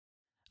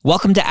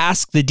Welcome to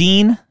Ask the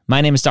Dean. My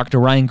name is Dr.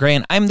 Ryan Gray,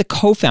 and I'm the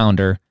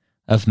co-founder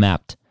of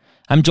MAPT.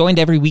 I'm joined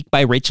every week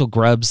by Rachel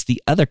Grubbs,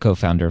 the other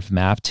co-founder of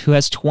MAPT, who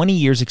has 20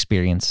 years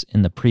experience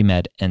in the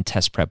pre-med and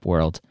test prep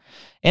world,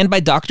 and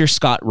by Dr.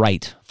 Scott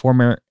Wright,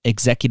 former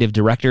executive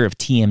director of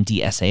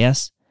TMD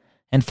SAS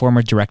and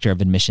former director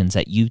of admissions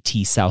at UT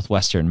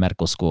Southwestern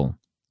Medical School.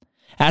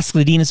 Ask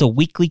the Dean is a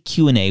weekly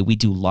Q&A we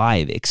do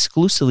live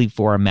exclusively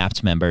for our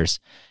MAPT members,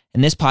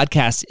 and this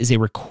podcast is a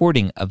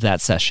recording of that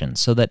session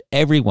so that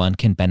everyone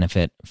can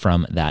benefit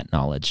from that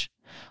knowledge.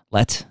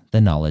 Let the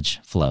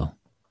knowledge flow.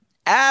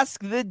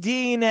 Ask the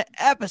Dean,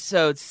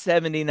 episode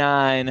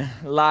 79,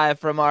 live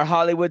from our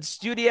Hollywood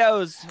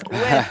studios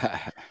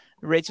with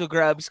Rachel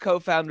Grubbs,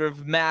 co-founder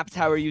of MAPT.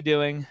 How are you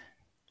doing?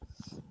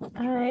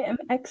 I am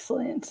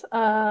excellent.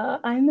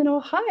 I'm in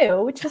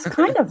Ohio, which is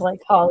kind of like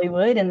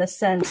Hollywood in the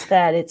sense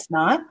that it's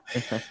not.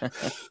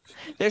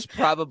 There's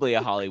probably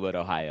a Hollywood,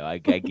 Ohio. I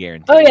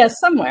guarantee. Oh, yeah,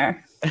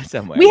 somewhere.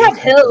 Somewhere. We have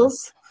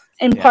hills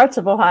in parts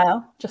of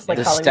Ohio, just like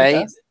Hollywood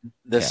does.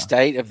 The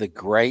state of the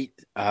great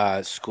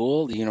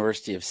school, the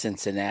University of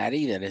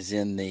Cincinnati, that is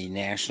in the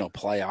national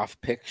playoff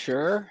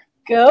picture.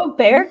 Go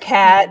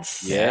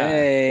Bearcats.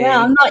 Yay.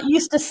 Yeah, I'm not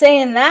used to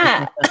saying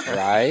that.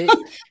 Right?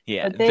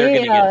 Yeah, they're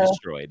going to get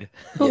destroyed.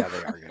 Yeah, they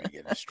are going to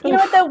get destroyed. You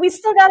know what, though? We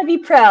still got to be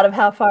proud of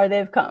how far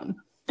they've come.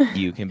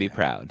 You can be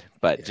proud,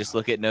 but just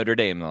look at Notre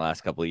Dame in the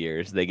last couple of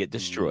years. They get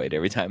destroyed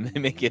every time they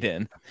make it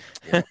in.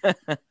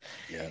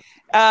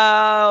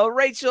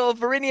 Rachel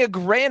Verinia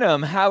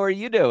Granum, how are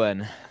you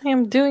doing? I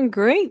am doing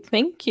great,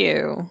 thank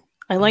you.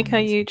 I like how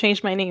you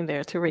changed my name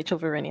there to Rachel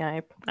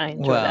Verinia. I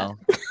enjoy that.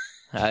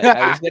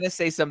 I was going to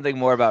say something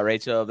more about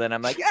Rachel, then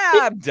I'm like,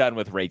 I'm done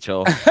with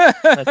Rachel.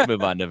 Let's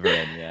move on to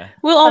Verinia.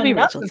 We'll all be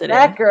Rachel today.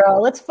 That girl.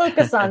 Let's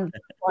focus on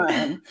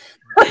one.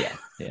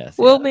 Yes.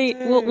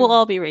 We'll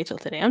all be Rachel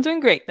today. I'm doing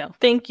great though.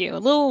 Thank you. A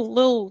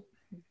little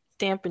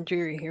damp and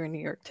dreary here in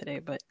New York today,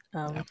 but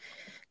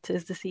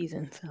tis the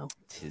season. So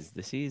tis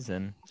the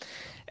season.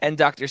 And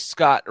Dr.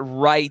 Scott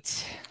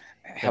Wright.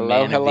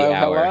 Hello.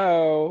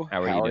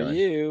 How are you doing?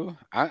 You?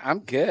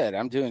 I'm good.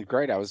 I'm doing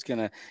great. I was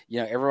gonna,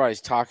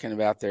 everybody's talking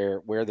about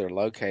where they're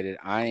located.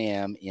 I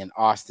am in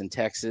Austin,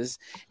 Texas,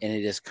 and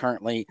it is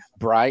currently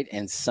bright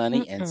and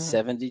sunny and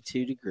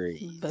 72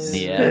 degrees.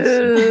 Yes.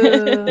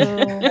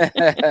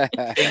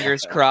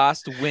 Fingers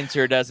crossed,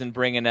 winter doesn't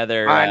bring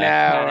another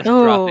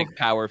catastrophic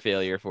power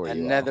failure for you.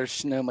 Another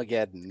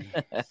snowmageddon.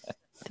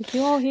 Did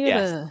you all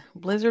hear the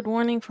blizzard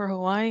warning for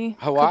Hawaii?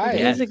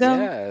 Years ago?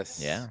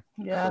 Yes. Yeah.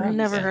 I've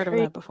never heard of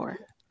that before.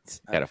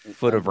 Got a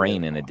foot of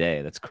rain in a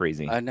day. That's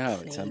crazy. I know.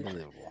 It's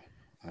unbelievable.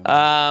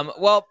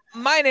 Well,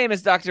 my name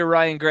is Dr.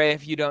 Ryan Gray.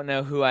 If you don't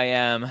know who I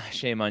am,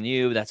 shame on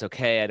you. That's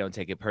okay. I don't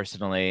take it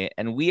personally.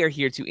 And we are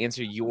here to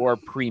answer your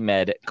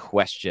pre-med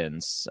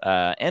questions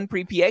and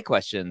pre-PA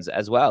questions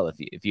as well,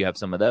 if you have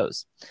some of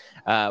those.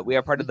 We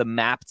are part of the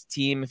MAPT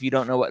team. If you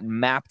don't know what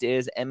MAPT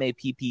is,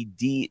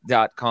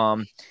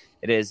 mappd.com.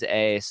 It is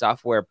a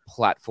software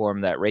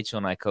platform that Rachel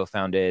and I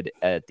co-founded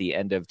at the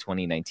end of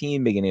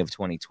 2019, beginning of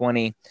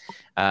 2020,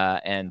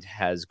 and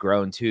has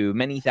grown to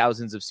many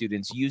thousands of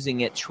students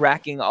using it,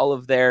 tracking all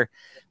of their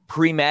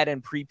pre-med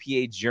and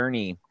pre-PA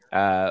journey,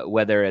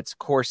 whether it's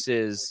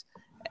courses,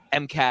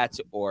 MCAT,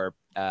 or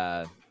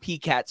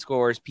PCAT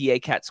scores,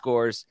 PA-CAT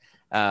scores,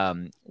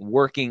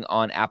 working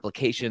on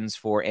applications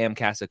for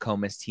AMCAS,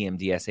 ACOMAS,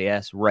 TMD,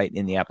 SAS right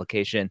in the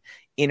application,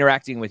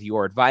 interacting with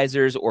your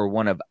advisors or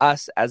one of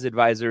us as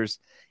advisors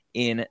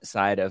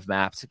inside of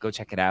MAPT. Go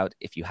check it out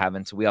if you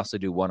haven't. We also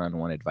do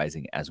one-on-one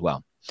advising as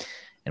well.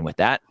 And with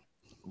that,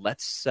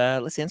 let's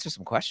answer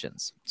some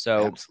questions.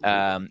 So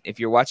if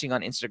you're watching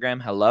on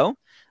Instagram, hello.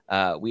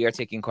 We are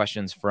taking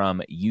questions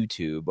from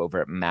YouTube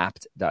over at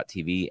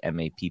mappd.tv,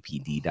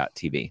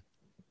 mappd.tv.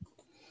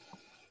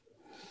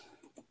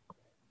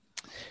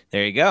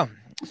 There you go.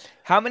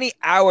 How many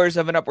hours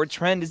of an upward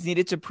trend is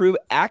needed to prove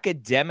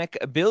academic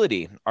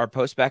ability? Are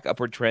post-bac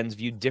upward trends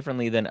viewed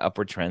differently than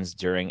upward trends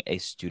during a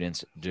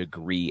student's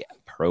degree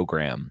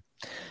program?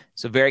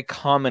 It's a very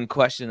common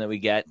question that we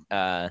get.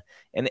 And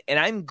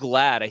I'm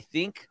glad, I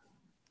think,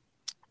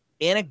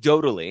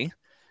 anecdotally,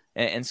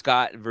 and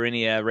Scott,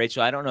 Verinia,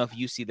 Rachel, I don't know if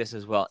you see this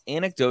as well.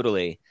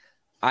 Anecdotally,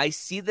 I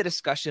see the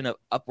discussion of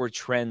upward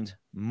trend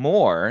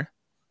more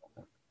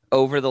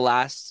over the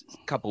last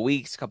couple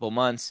weeks, couple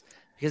months,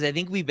 because I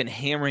think we've been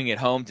hammering it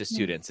home to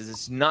students.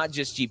 It's not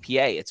just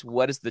GPA. It's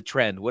what is the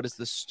trend? What is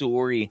the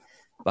story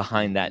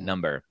behind that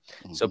number?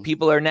 Mm-hmm. So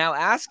people are now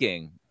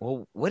asking,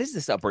 well, what is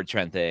this upward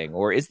trend thing?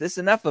 Or is this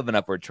enough of an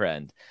upward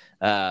trend?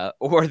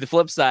 Or the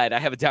flip side, I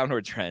have a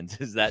downward trend.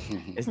 Is that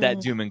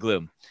doom and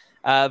gloom?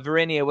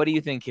 Verinia, what do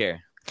you think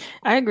here?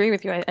 I agree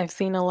with you. I've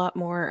seen a lot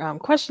more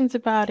questions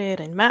about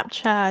it in MAP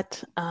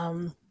chat.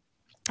 And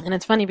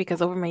it's funny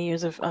because over my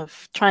years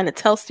of trying to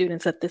tell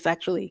students that this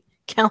actually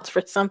counts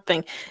for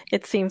something,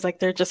 it seems like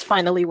they're just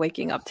finally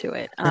waking up to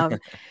it.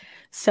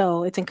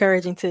 So it's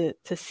encouraging to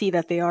see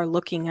that they are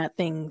looking at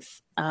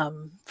things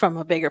from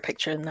a bigger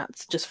picture and not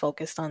just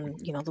focused on,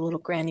 the little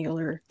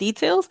granular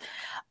details.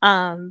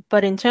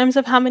 But in terms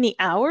of how many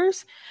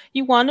hours,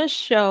 you want to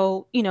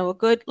show, a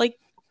good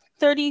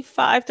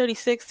 35,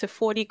 36 to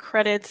 40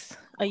 credits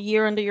a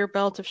year under your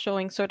belt of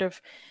showing sort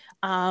of,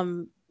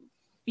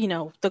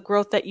 the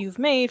growth that you've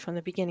made from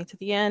the beginning to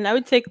the end. I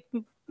would take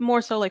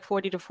more so like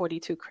 40 to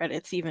 42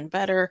 credits, even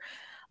better.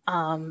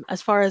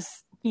 As far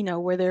as,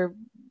 where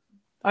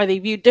are they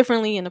viewed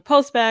differently in a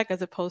post-bac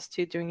as opposed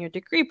to during your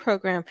degree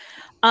program?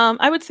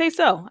 I would say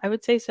so.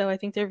 I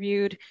think they're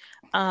viewed,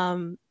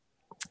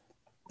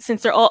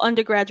 since they're all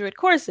undergraduate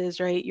courses,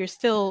 right? You're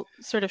still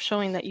sort of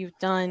showing that you've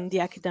done the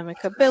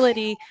academic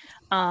ability.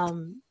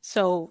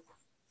 So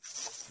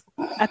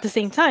at the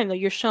same time, though,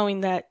 you're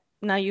showing that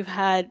now you've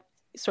had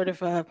sort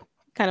of a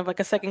kind of like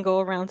a second go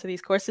around to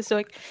these courses.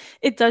 So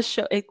it does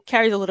show, it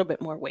carries a little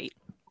bit more weight.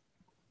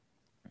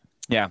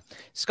 Yeah.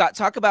 Scott,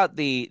 talk about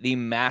the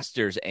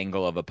master's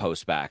angle of a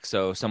post-bac.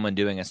 So someone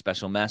doing a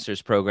special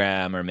master's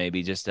program or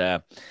maybe just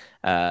a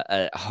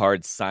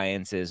hard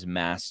sciences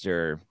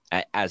master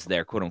as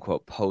their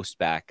quote-unquote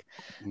post-bac.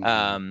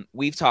 Mm-hmm.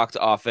 We've talked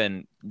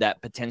often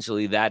that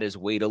potentially that is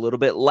weighed a little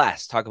bit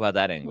less. Talk about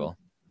that angle.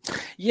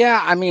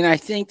 Yeah, I mean, I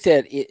think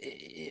that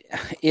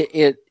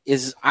it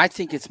is. I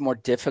think it's more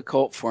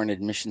difficult for an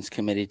admissions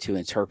committee to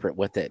interpret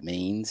what that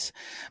means.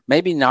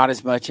 Maybe not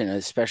as much in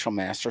a special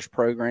master's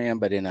program,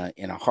 but in a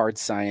hard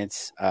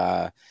science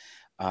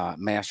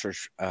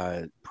master's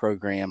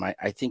program,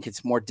 I think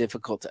it's more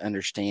difficult to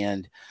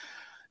understand.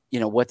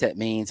 What that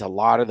means. A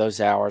lot of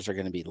those hours are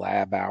going to be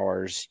lab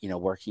hours.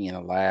 Working in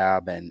a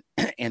lab, and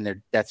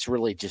that's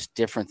really just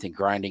different than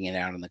grinding it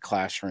out in the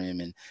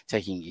classroom and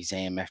taking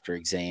exam after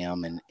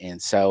exam.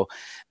 And so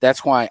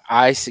that's why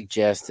I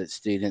suggest that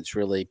students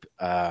really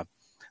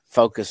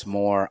focus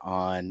more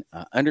on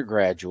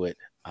undergraduate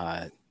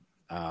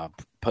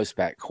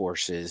post-bac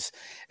courses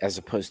as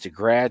opposed to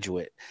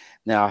graduate.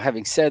 Now,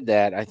 having said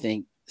that, I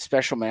think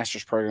special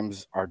master's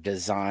programs are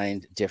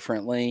designed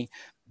differently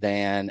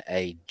than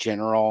a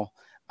general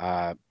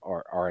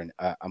or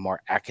a more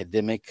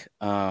academic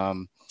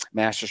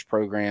master's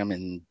program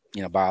in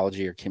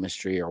biology or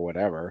chemistry or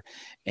whatever,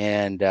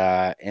 and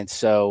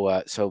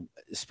so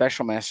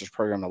special master's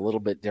program a little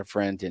bit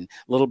different and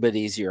a little bit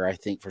easier, I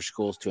think, for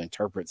schools to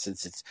interpret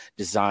since it's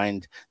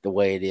designed the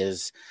way it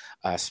is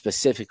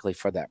specifically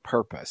for that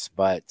purpose.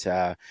 But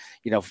to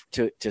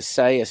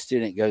say a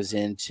student goes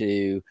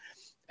into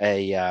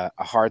a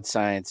hard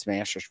science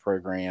master's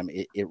program,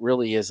 it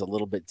really is a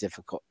little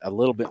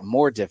bit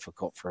more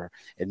difficult for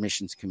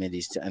admissions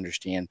committees to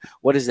understand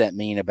what does that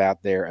mean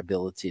about their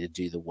ability to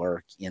do the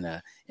work in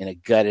a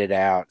gutted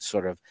out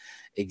sort of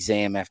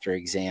exam after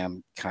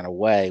exam kind of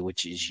way,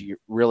 which is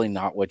really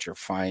not what you're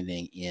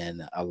finding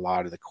in a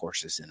lot of the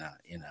courses in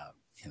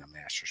a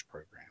master's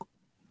program.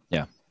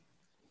 Yeah.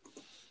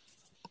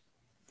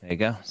 There you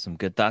go. Some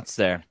good thoughts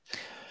there.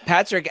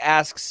 Patrick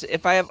asks,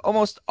 if I have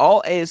almost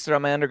all A's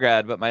throughout my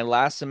undergrad, but my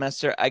last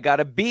semester I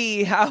got a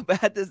B, how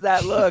bad does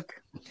that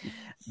look?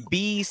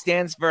 B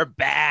stands for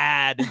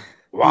bad.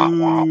 Wah,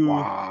 wah,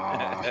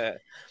 wah.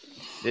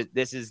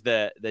 This is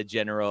the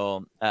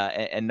general,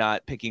 and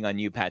not picking on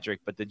you,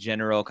 Patrick, but the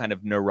general kind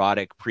of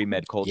neurotic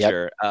pre-med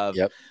culture of,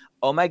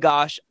 oh my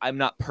gosh, I'm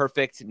not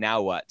perfect.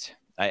 Now what?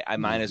 I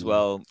might as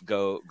well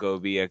go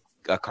be a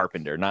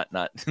carpenter. Not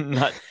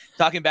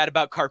talking bad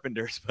about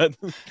carpenters, but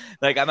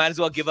like I might as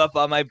well give up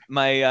on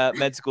my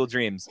med school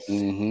dreams.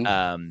 Mm-hmm.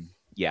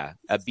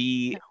 A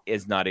B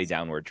is not a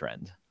downward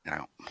trend.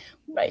 No.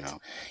 Right. No.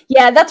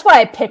 Yeah, that's why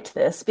I picked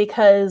this,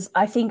 because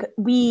I think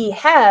we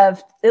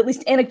have, at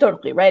least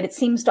anecdotally, right, it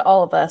seems to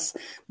all of us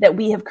that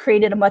we have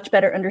created a much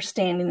better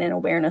understanding and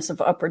awareness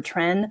of upward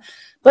trend.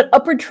 But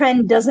upward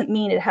trend doesn't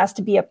mean it has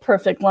to be a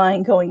perfect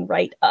line going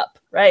right up,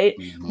 right?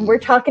 Mm-hmm. When we're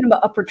talking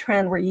about upward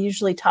trend, we're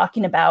usually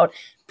talking about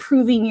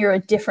proving you're a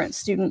different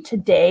student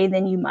today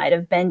than you might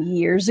have been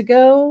years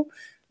ago.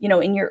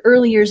 In your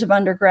early years of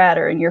undergrad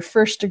or in your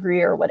first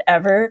degree or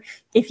whatever,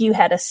 if you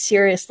had a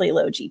seriously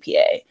low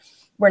GPA.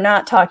 We're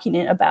not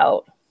talking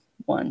about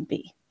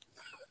 1B.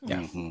 Yeah.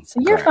 Mm-hmm. So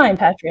you're fine,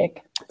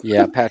 Patrick.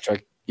 Yeah,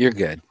 Patrick, you're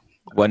good.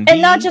 1B,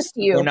 and not just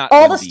you.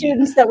 All 1B. The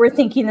students that were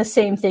thinking the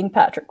same thing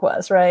Patrick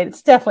was, right?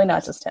 It's definitely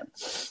not just him.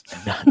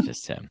 Not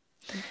just him.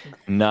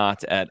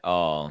 Not at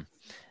all.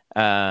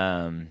 You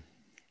want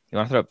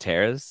to throw up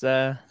Tara's?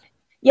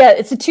 Yeah,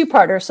 it's a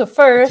two-parter. So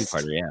first...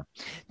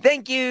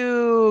 Thank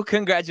you.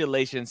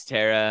 Congratulations,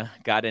 Tara.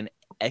 Got an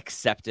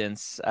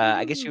acceptance.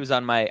 I guess she was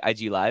on my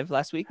IG Live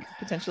last week,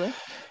 potentially.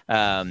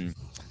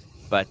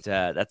 But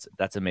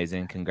that's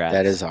amazing. Congrats.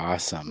 That is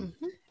awesome.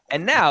 Mm-hmm.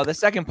 And now the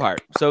second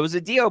part. So it was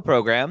a DO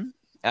program.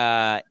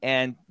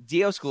 And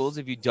DO schools,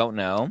 if you don't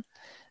know,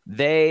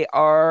 they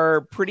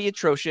are pretty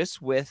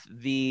atrocious with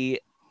the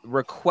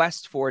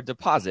request for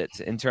deposit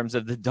in terms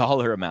of the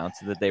dollar amounts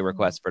that they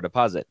request for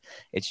deposit.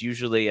 It's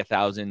usually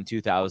 $1,000,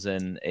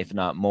 $2,000, if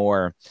not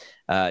more,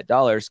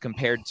 dollars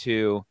compared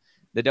to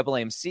the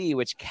AAMC,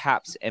 which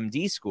caps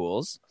MD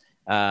schools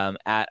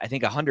at I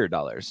think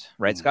 $100,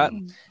 right, Scott?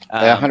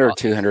 100 or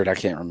 200, I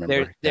can't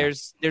remember.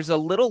 There's a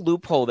little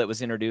loophole that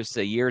was introduced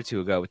a year or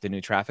two ago with the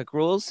new traffic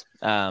rules,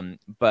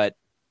 but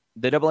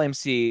the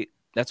AAMC,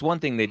 that's one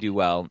thing they do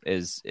well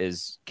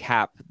is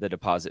cap the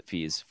deposit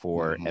fees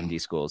for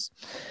MD schools.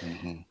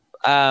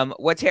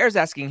 What Tara's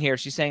asking here,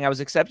 she's saying, I was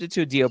accepted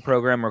to a DO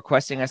program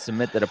requesting I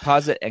submit the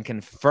deposit and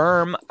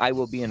confirm I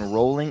will be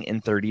enrolling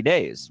in 30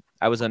 days.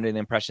 I was under the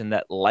impression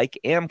that, like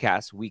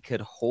AMCAS, we could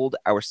hold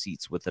our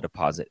seats with the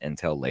deposit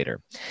until later.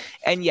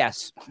 And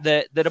yes,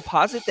 the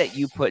deposit that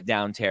you put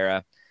down,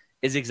 Tara,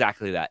 is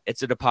exactly that.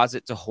 It's a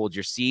deposit to hold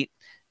your seat.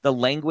 The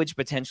language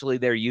potentially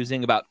they're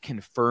using about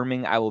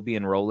confirming I will be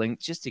enrolling,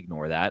 just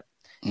ignore that.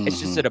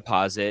 It's just a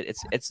deposit.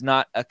 It's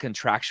not a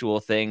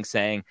contractual thing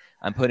saying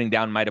I'm putting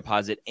down my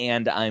deposit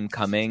and I'm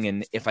coming,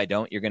 and if I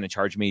don't, you're going to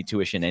charge me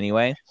tuition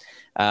anyway.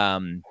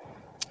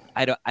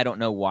 I don't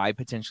know why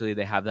potentially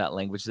they have that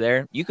language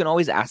there. You can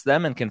always ask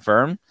them and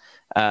confirm.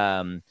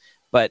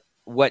 But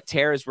what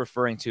Tara is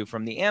referring to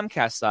from the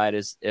AMCAS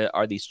side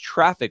are these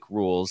traffic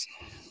rules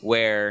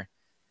where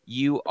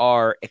you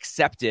are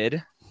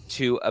accepted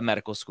to a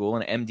medical school,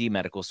 an MD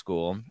medical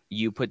school.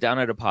 You put down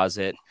a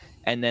deposit,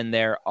 and then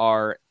there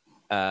are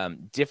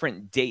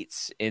different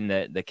dates in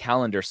the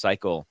calendar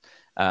cycle,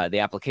 the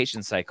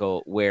application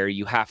cycle, where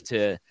you have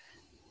to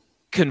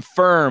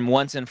confirm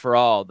once and for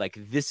all, like,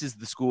 this is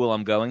the school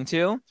I'm going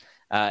to,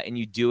 and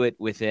you do it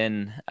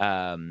within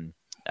the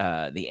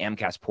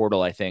AMCAS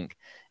portal, I think,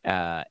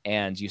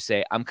 and you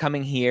say, I'm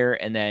coming here,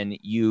 and then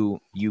you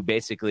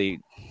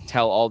basically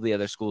tell all the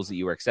other schools that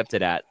you were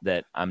accepted at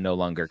that I'm no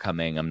longer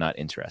coming, I'm not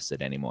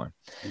interested anymore.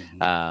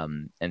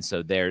 And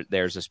so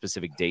there's a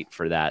specific date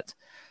for that.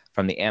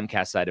 From the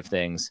AMCAS side of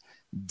things,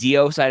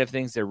 DO side of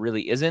things, there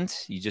really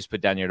isn't. You just put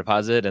down your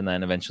deposit and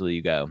then eventually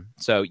you go.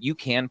 So you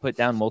can put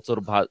down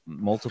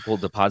multiple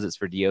deposits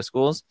for DO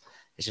schools.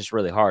 It's just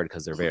really hard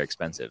because they're very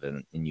expensive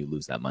and you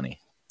lose that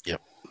money.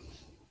 Yep.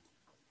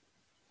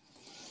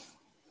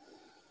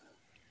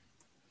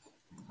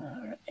 All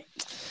right.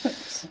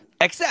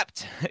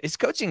 Except, is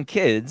coaching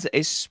kids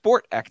a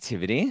sport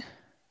activity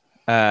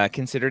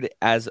considered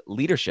as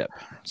leadership?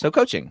 So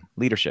coaching,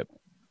 leadership.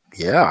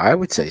 Yeah, I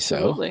would say so.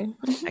 Absolutely.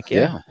 Heck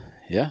yeah.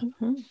 Yeah.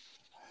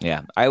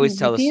 Yeah, I always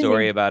tell the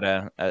story about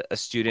a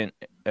student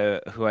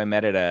who I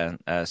met at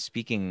a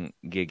speaking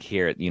gig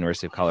here at the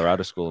University of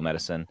Colorado School of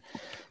Medicine.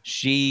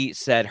 She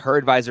said her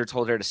advisor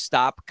told her to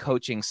stop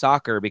coaching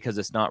soccer because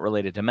it's not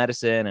related to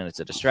medicine and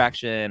it's a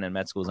distraction and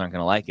med schools aren't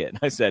going to like it. And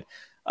I said,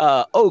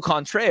 au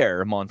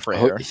contraire, mon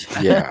frere.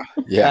 Oh, yeah.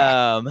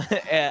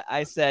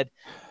 I said,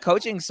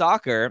 coaching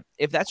soccer,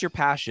 if that's your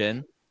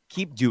passion,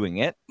 keep doing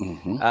it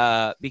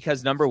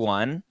because, number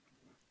one,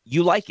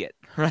 you like it,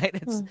 right?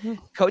 It's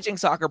coaching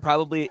soccer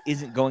probably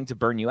isn't going to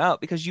burn you out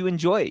because you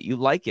enjoy it. You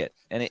like it.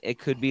 And it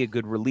could be a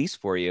good release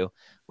for you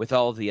with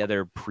all of the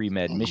other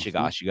pre-med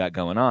mishigosh you got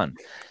going on.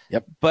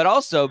 Yep. But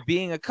also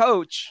being a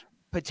coach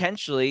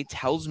potentially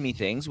tells me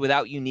things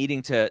without you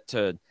needing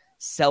to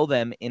sell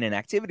them in an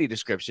activity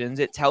descriptions.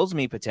 It tells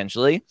me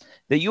potentially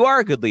that you are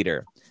a good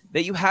leader,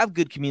 that you have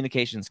good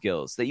communication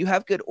skills, that you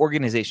have good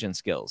organization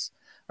skills,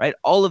 right?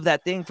 All of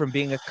that thing from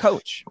being a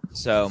coach.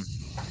 So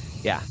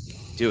yeah,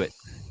 do it.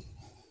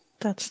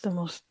 That's the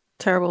most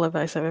terrible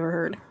advice I've ever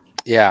heard.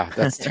 Yeah,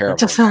 that's terrible.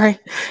 Just sorry.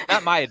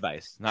 Not my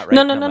advice. Not right.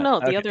 No.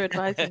 Okay. The other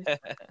advice.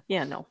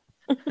 Yeah, no.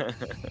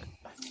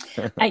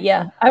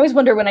 Yeah, I always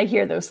wonder when I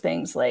hear those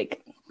things,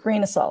 like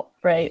grain of salt,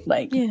 right?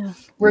 Like, Yeah.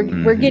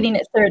 we're getting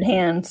it third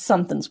hand.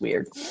 Something's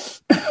weird.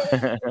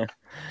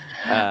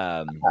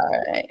 Um,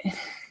 All right.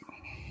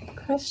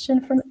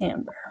 Question from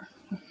Amber.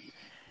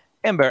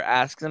 Amber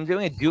asks, I'm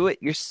doing a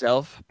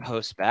do-it-yourself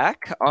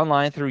post-bac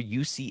online through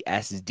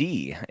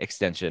UCSD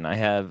extension. I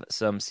have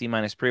some C-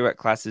 pre-req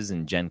classes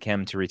in Gen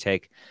Chem to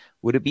retake.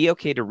 Would it be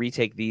okay to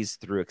retake these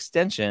through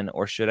extension,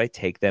 or should I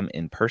take them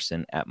in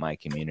person at my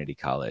community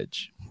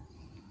college?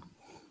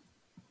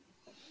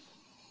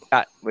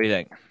 What do you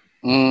think?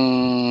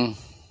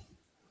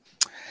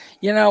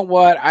 You know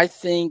what? I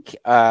think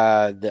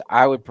that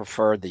I would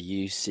prefer the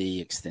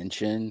UC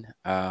extension.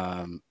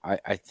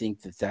 I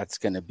think that's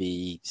going to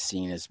be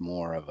seen as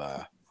more of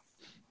a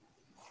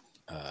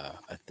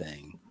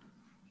thing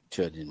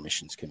to an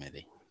admissions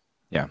committee.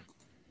 Yeah.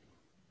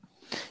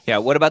 Yeah.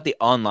 What about the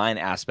online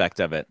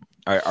aspect of it?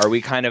 Are we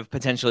kind of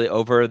potentially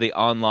over the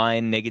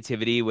online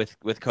negativity with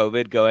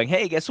COVID going,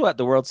 hey, guess what?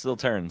 The world still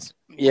turns.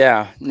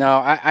 Yeah,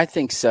 no, I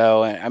think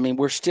so. I mean,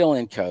 we're still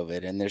in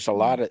COVID, and there's a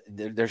lot of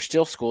there's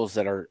still schools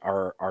that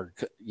are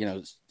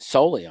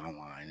solely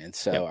online, and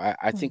so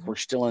I think we're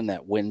still in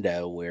that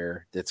window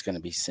where that's going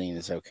to be seen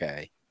as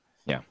okay.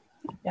 Yeah.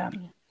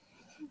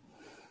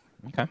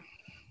 Okay.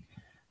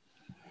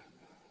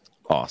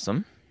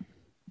 Awesome.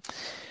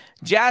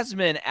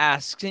 Jasmine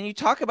asks, can you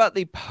talk about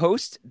the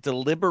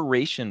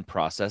post-deliberation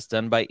process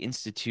done by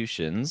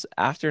institutions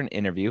after an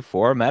interview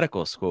for a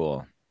medical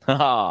school?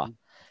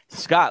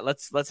 Scott,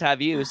 let's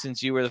have you,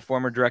 since you were the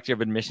former director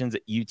of admissions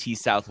at UT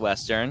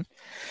Southwestern.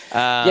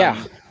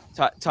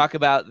 Talk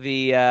about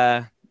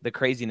the the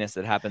craziness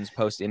that happens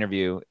post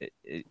interview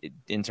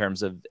in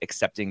terms of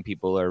accepting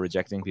people or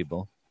rejecting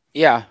people.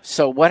 Yeah.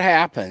 So what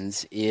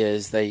happens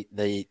is they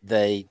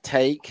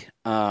take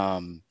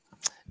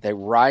they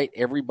write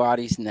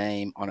everybody's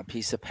name on a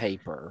piece of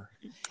paper,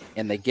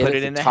 and they get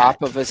at the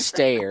top of a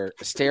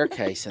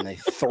staircase, and they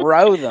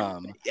throw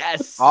them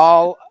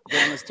all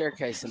down the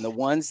staircase. And the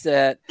ones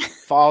that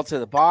fall to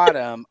the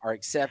bottom are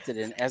accepted.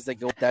 And as they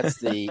go, that's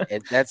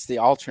the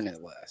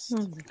alternate list.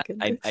 Oh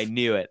I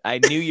knew it. I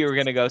knew you were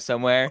going to go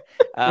somewhere.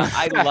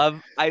 I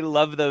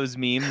love those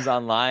memes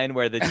online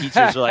where the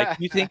teachers are like,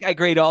 "You think I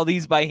grade all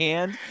these by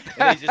hand?"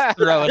 And they just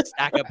throw a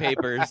stack of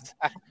papers.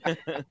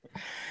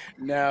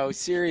 No,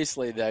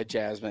 seriously though,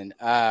 Jasmine,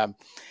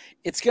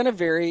 it's going to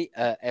vary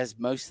as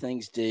most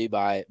things do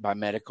by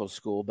medical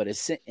school. But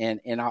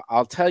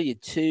I'll tell you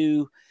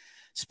two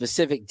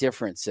specific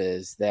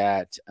differences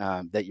that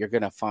you're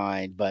going to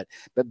find. But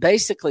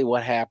basically,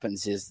 what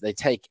happens is they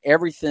take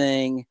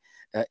everything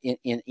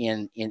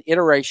in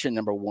iteration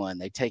number one.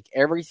 They take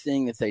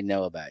everything that they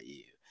know about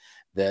you,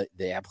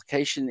 the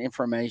application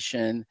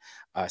information,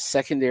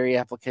 secondary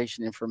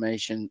application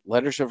information,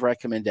 letters of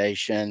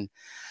recommendation.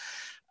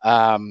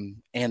 And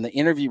the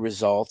interview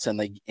results, and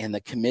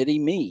the committee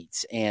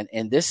meets,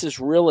 and this is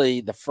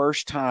really the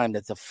first time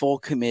that the full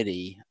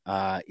committee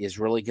is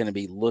really going to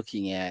be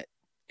looking at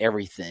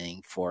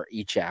everything for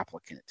each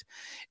applicant,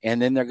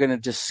 and then they're going to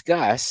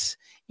discuss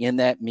in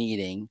that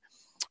meeting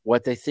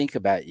what they think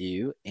about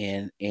you,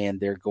 and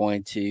they're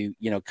going to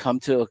come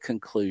to a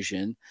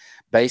conclusion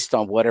based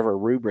on whatever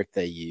rubric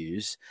they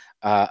use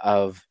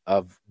of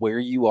where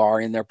you are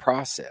in their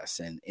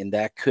process, and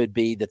that could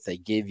be that they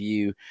give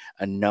you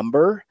a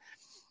number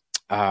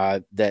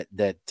that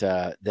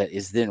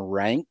is then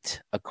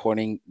ranked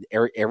according.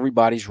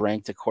 Everybody's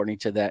ranked according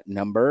to that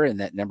number, and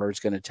that number is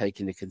going to take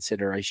into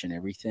consideration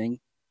everything.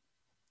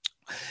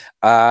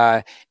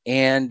 And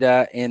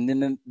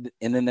then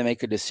they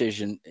make a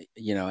decision,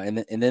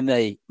 and then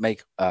they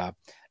make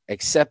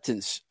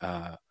acceptance.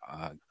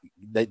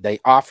 They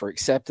offer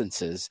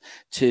acceptances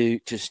to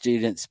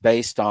students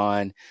based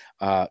on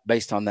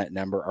that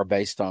number, or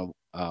based on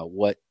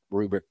what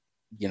rubric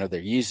they're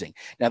using.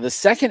 Now, the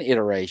second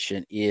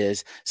iteration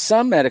is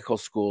some medical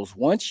schools,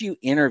 once you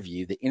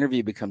interview, the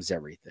interview becomes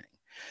everything.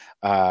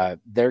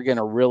 They're going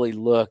to really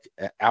look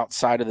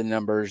outside of the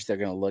numbers. They're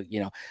going to look,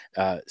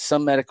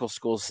 some medical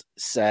schools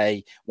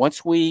say,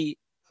 once we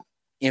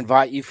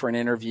invite you for an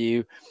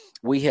interview,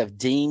 we have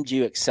deemed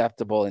you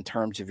acceptable in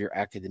terms of your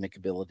academic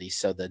ability.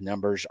 So the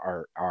numbers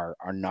are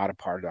not a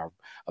part of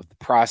the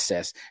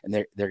process. And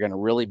they're going to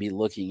really be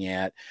looking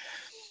at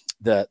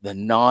the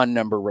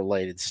non-number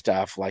related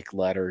stuff, like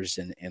letters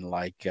and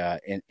like,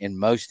 and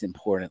most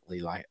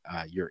importantly, like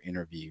your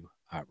interview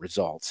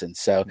results. And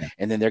so,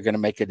 and then they're going to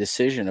make a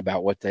decision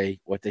about what they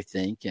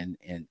think,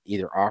 and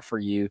either offer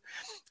you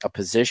a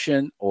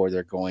position, or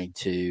they're going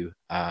to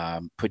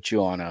put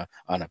you on a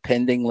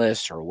pending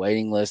list or a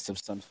waiting list of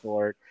some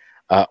sort,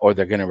 or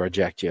they're going to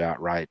reject you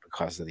outright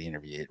because of the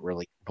interview. It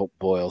really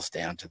boils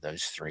down to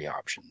those three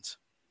options.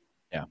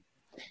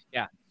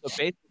 Yeah. So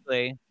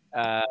basically,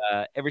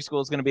 every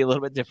school is going to be a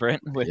little bit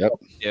different with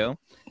what we do,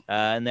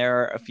 and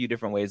there are a few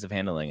different ways of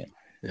handling it.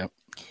 Yep.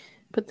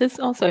 But this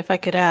also, if I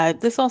could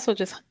add, this also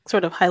just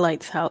sort of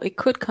highlights how it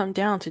could come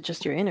down to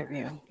just your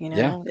interview.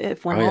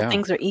 If when all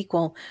things are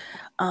equal,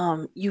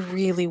 you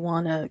really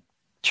want to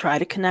try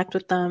to connect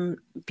with them,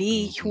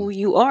 be who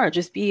you are,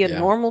 just be a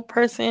normal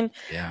person.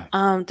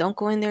 Don't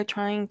go in there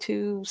trying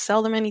to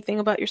sell them anything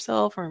about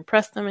yourself or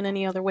impress them in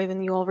any other way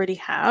than you already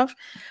have.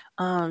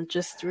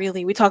 Just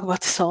really, we talk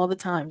about this all the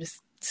time.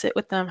 Just sit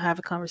with them, have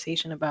a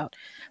conversation about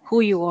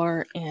who you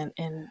are and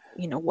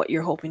what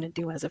you're hoping to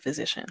do as a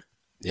physician.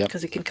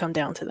 Because it can come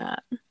down to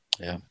that.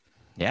 Yeah.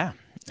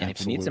 And absolutely. If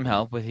you need some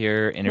help with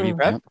your interview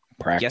prep,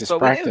 practice.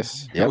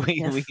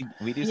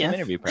 We do some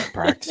interview prep.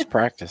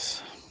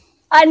 Practice.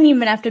 I didn't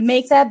even have to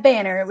make that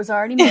banner. It was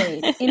already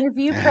made.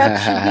 Interview prep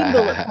should be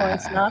bullet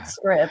points, not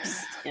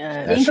scripts.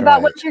 Think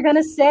about what you're going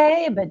to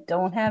say, but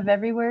don't have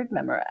every word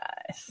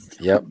memorized.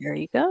 Yep. There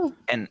you go.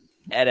 And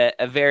at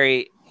a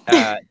very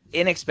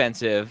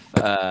inexpensive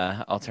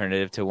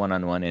alternative to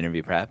one-on-one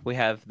interview prep, we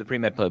have the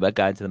Pre-Med Playbook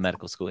Guide to the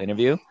Medical School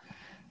Interview.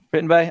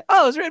 It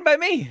was written by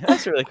me.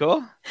 That's really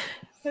cool.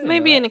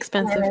 Maybe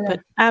inexpensive, but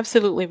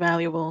absolutely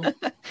valuable.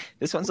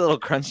 This one's a little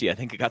crunchy. I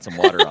think it got some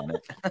water on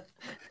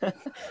it.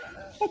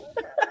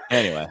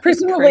 Anyway.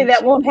 Presumably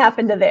that won't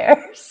happen to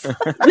theirs.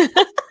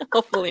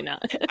 Hopefully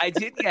not. I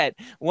did get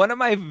one of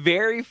my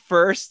very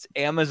first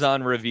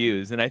Amazon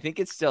reviews, and I think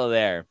it's still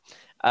there,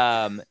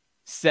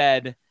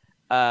 said,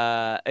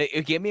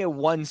 it gave me a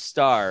 1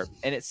 star,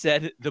 and it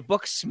said, "The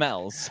book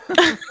smells."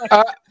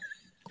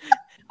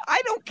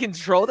 I don't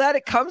control that.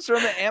 It comes from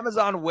an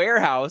Amazon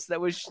warehouse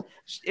that was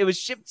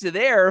shipped to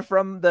there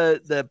from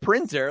the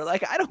printer.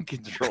 Like, I don't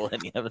control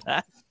any of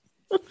that.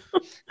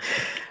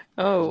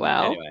 Oh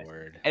wow!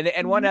 Anyway,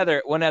 and one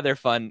other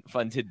fun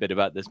tidbit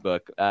about this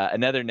book.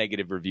 Another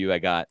negative review I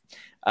got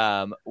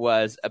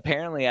was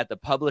apparently at the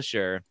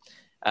publisher.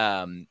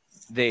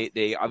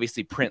 They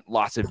obviously print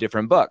lots of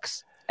different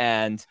books.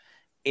 And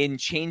in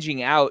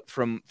changing out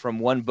from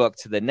one book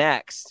to the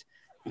next,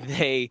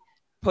 they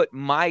put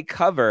my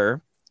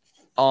cover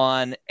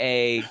on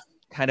a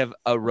kind of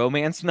a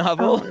romance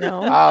novel. Oh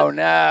no! Oh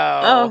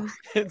no!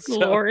 And so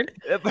Lord!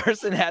 the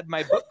person had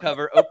my book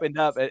cover opened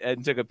up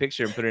and took a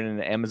picture and put it in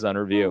an Amazon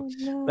review.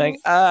 Oh, no. Like,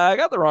 I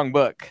got the wrong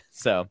book.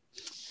 So,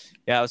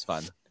 yeah, it was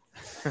fun.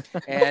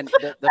 And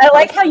the I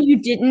like how you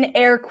didn't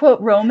air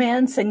quote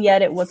romance, and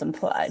yet it was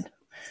implied.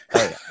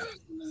 Oh yeah,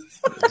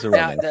 it's a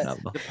now, romance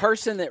novel. the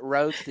person that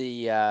wrote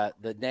the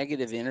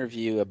negative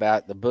interview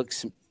about the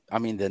books. I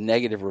mean, the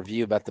negative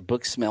review about the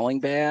book smelling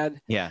bad.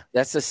 Yeah,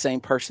 That's the same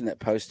person that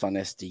posts on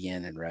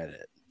SDN and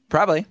Reddit.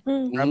 probably.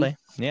 Mhm.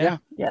 Yeah.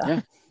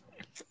 Yeah.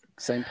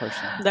 Same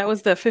person. That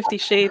was the 50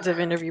 Shades of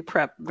interview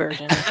prep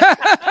version.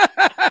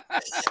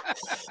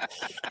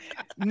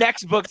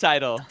 Next book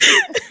title.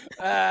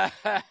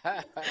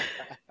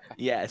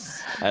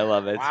 Yes, I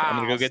love it. I'm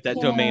gonna go get that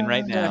domain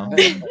right now.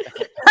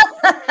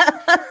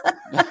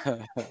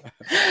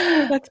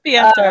 Let's be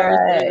after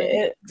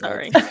hours.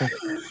 Alright. Sorry,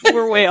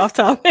 we're way off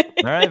topic.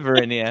 All right,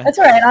 Verinia. That's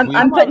all right.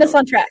 I'm putting us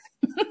on track.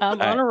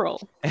 I'm on a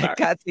roll. Sorry.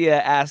 Katya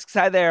asks,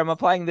 hi there. I'm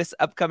applying this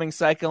upcoming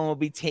cycle and will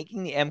be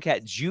taking the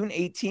MCAT June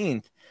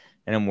 18th.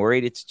 And I'm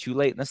worried it's too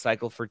late in the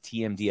cycle for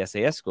TMD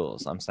SAS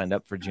schools. I'm signed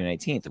up for June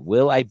 18th.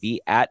 Will I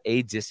be at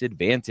a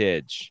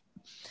disadvantage?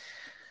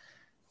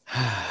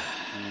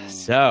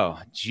 So,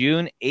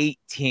 June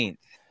 18th.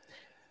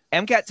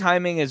 MCAT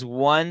timing is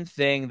one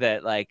thing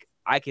that, like,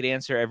 I could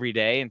answer every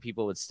day and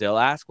people would still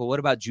ask, well, what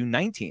about June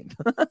 19th?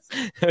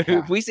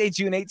 If we say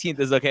June 18th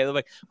is okay, they're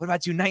like, what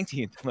about June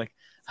 19th? I'm like,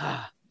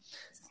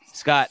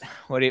 Scott,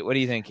 what do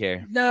you think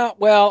here? No,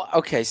 well,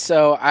 okay.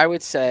 So I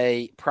would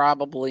say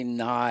probably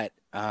not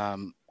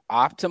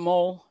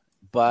optimal,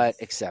 but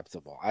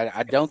acceptable.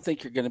 I don't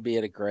think you're going to be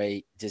at a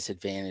great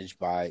disadvantage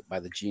by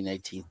the June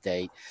 18th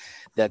date.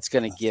 That's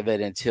going to give it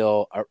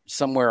until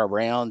somewhere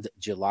around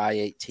July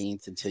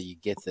 18th until you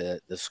get the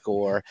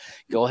score.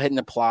 Go ahead and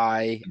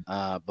apply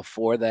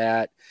before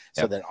that,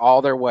 so that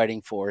all they're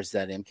waiting for is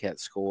that MCAT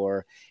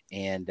score.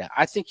 And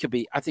I think you'll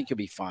be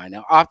fine.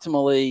 Now,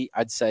 optimally,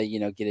 I'd say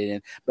get it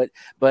in, but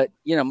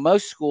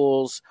most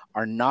schools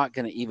are not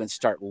going to even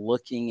start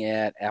looking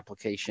at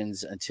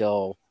applications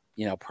until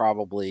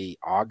probably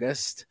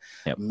August,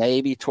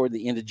 maybe toward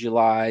the end of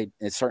July,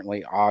 and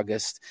certainly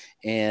August.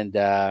 And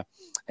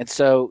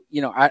so,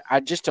 I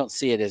just don't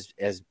see it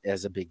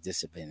as a big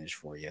disadvantage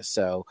for you.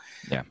 So,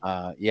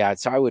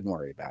 so I wouldn't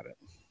worry about it.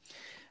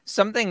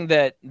 Something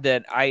that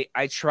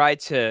I try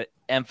to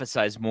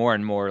emphasize more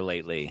and more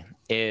lately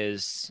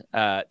is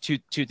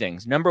two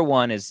things. Number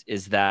one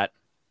is that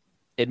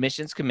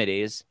admissions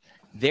committees,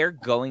 they're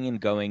going and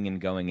going and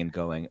going and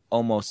going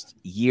almost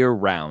year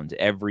round,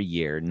 every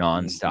year,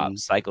 nonstop,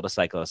 cycle to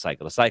cycle to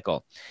cycle to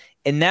cycle.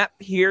 And that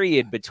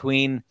period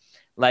between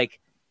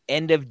like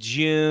end of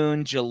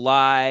June,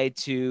 July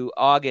to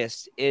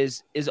August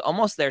is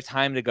almost their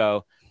time to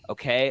go,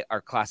 okay,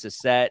 our class is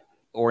set,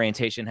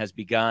 orientation has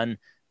begun.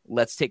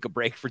 Let's take a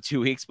break for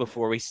 2 weeks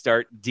before we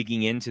start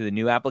digging into the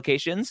new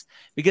applications,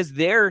 because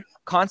they're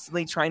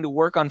constantly trying to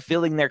work on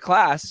filling their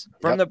class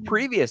from the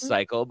previous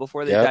cycle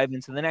before they dive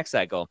into the next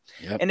cycle.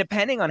 And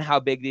depending on how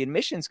big the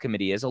admissions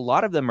committee is, a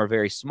lot of them are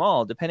very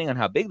small. Depending on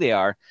how big they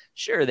are,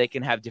 sure, they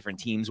can have different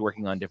teams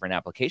working on different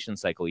application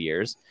cycle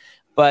years.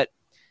 But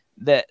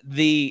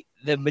the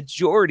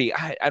majority,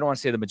 I don't want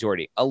to say the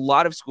majority, a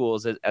lot of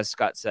schools, as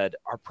Scott said,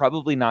 are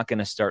probably not going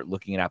to start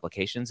looking at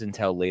applications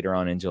until later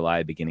on in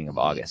July, beginning of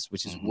August,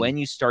 which is when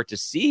you start to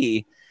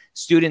see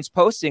students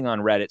posting on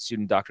Reddit,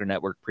 Student Doctor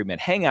Network, Pre-Med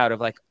Hangout of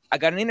like, I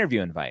got an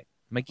interview invite.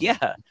 I'm like,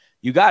 yeah,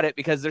 you got it,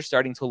 because they're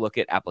starting to look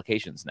at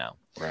applications now.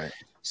 Right.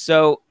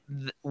 So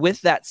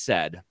with that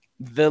said,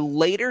 the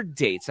later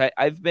dates,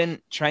 I've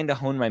been trying to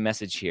hone my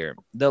message here.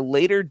 The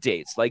later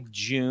dates, like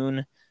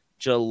June,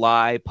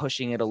 July,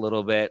 pushing it a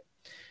little bit,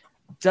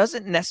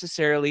 doesn't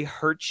necessarily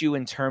hurt you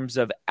in terms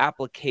of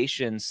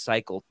application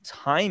cycle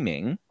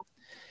timing.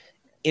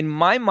 In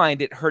my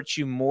mind, it hurts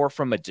you more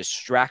from a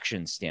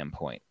distraction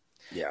standpoint.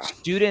 Yeah.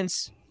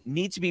 Students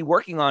need to be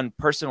working on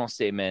personal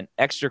statement,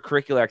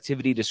 extracurricular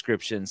activity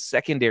descriptions,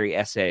 secondary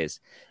essays.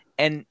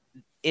 And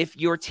if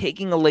you're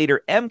taking a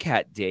later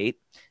MCAT date,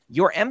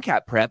 your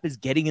MCAT prep is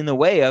getting in the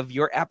way of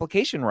your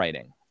application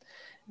writing.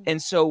 And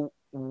so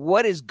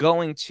what is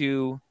going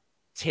to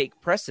take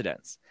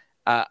precedence?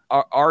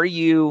 Are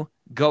you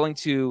going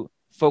to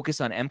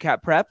focus on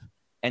MCAT prep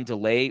and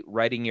delay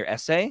writing your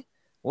essay?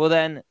 Well,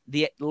 then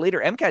the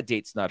later MCAT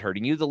date's not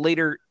hurting you. The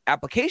later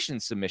application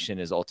submission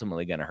is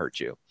ultimately going to hurt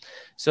you.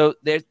 So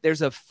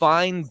there's a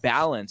fine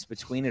balance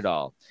between it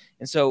all.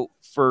 And so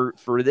for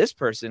this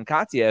person,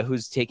 Katya,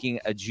 who's taking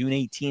a June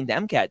 18th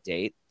MCAT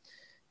date,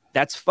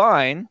 that's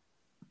fine.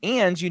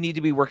 And you need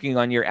to be working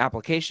on your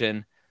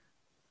application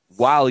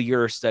while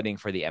you're studying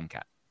for the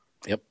MCAT.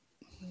 Yep.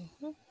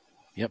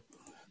 Yep.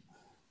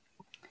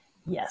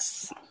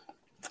 Yes.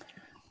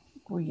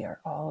 We are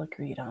all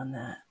agreed on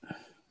that.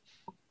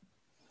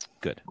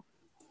 Good.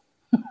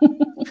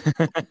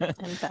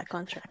 And back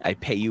on track. I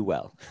pay you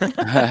well.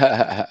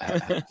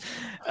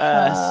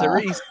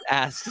 Cerise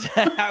asked,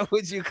 how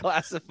would you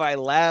classify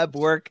lab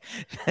work?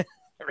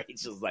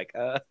 Rachel's like,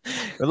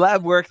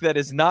 lab work that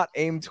is not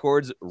aimed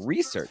towards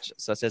research,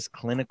 such as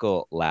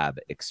clinical lab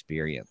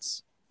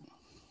experience.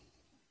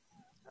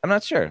 I'm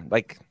not sure.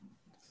 Like,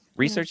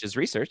 research is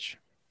research.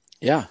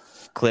 Yeah.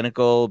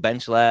 Clinical,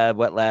 bench lab,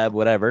 wet lab,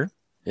 whatever.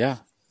 Yeah.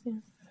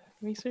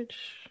 Research.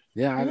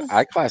 Yeah,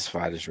 I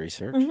classify it as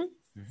research.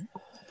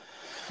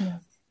 Yeah.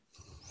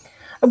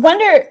 I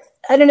wonder,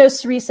 I don't know,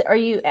 Cerise, are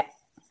you,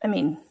 I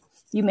mean,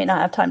 you may not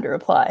have time to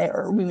reply,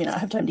 or we may not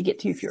have time to get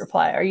to if you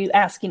reply. Are you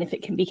asking if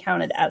it can be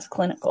counted as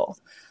clinical?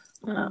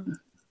 I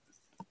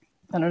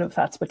don't know if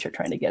that's what you're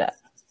trying to get at,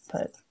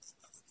 but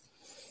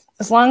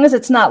as long as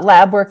it's not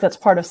lab work that's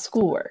part of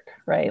schoolwork,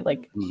 right?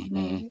 Like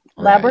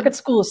lab work at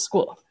school is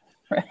school,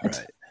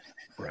 right?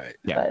 Right.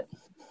 Yeah. But,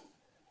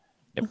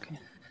 Yep. Okay.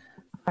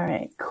 All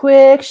right.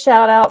 Quick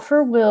shout out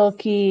for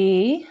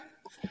Wilkie.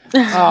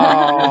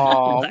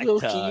 Oh, Black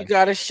Wilkie, tongue. you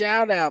got a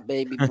shout out,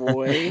 baby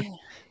boy.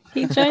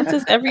 He joins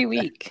us every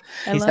week.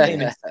 I He's love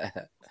famous. it.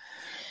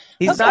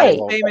 He's Okay.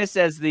 not as famous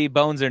as the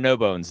Bones or No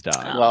Bones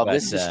dog. Well, but,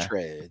 this is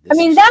true. I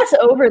mean, that's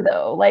over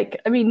though.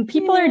 Like, I mean,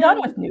 people are done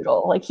with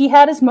Noodle. Like, he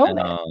had his moment.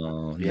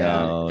 No,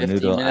 Yeah, no, 50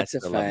 Noodle. minutes I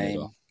of still love fame.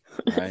 Noodle.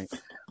 Right.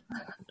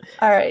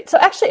 All right. So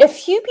actually, a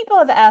few people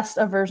have asked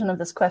a version of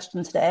this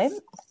question today.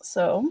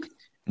 So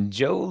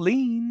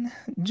Jolene.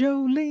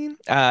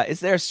 Is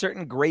there a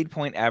certain grade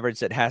point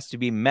average that has to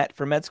be met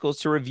for med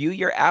schools to review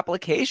your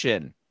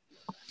application?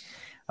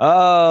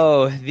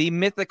 Oh, the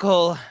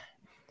mythical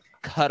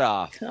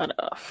cutoff.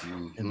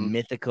 The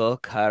mythical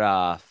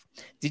cutoff.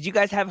 Did you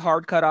guys have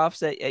hard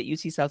cutoffs at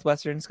UC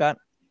Southwestern, Scott?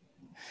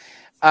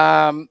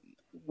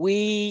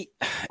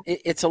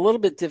 It's a little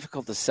bit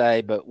difficult to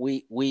say, but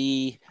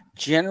we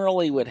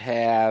generally would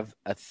have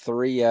a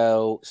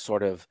 3.0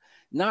 sort of,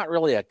 not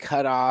really a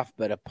cutoff,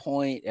 but a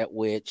point at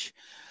which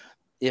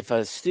if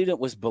a student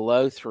was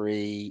below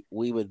 3,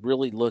 we would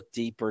really look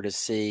deeper to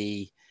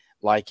see,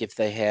 like, if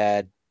they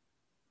had,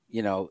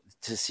 to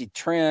see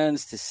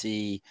trends, to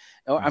see,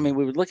 I mean,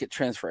 we would look at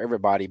trends for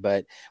everybody,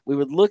 but we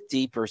would look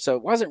deeper. So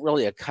it wasn't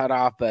really a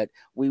cutoff, but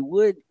we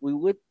would,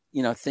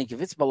 think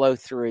if it's below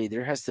 3,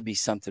 there has to be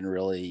something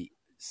really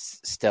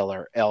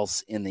stellar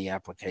else in the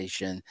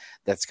application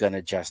that's going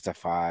to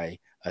justify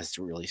us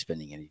really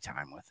spending any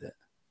time with it.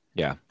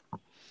 Yeah.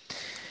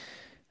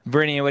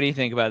 Brittany, what do you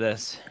think about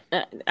this?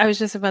 I was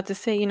just about to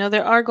say,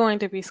 there are going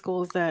to be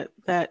schools that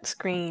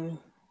screen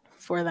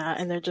for that,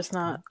 and they're just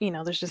not,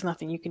 there's just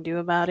nothing you can do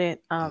about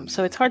it.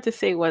 So it's hard to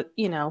say what,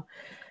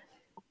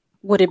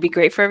 would it be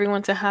great for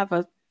everyone to have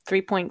a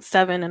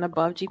 3.7 and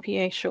above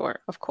GPA? Sure,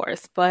 of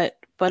course. But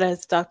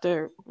as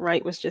Dr.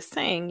 Wright was just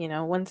saying,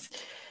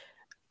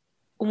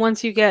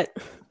 once you get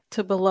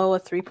to below a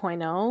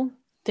 3.0,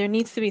 there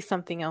needs to be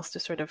something else to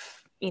sort of,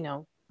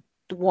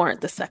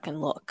 warrant the second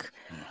look.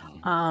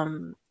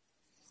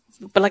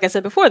 But like I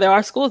said before, there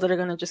are schools that are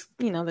going to just,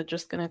 they're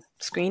just going to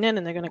screen it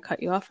and they're going to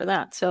cut you off for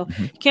that. So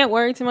you can't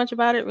worry too much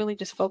about it. Really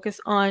just focus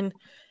on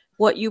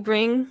what you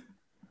bring,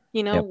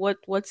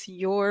 what's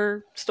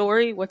your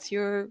story, what's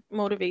your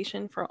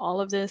motivation for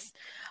all of this,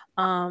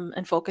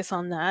 and focus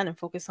on that and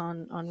focus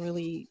on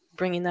really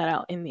bringing that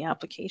out in the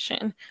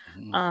application.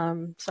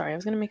 Sorry, I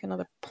was going to make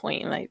another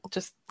point and I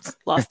just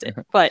lost it.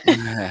 But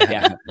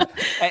yeah,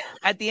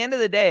 at the end of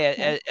the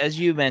day, as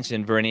you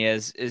mentioned, Bernie,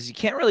 is you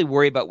can't really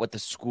worry about what the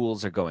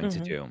schools are going to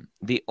do.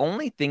 The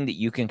only thing that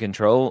you can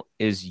control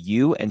is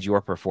you and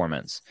your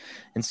performance.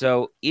 And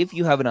so if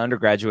you have an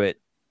undergraduate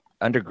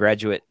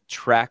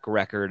track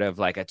record of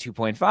like a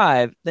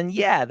 2.5, then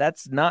yeah,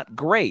 that's not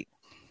great.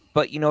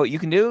 But you know what you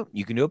can do?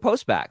 You can do a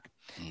post-bac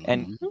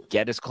and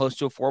get as close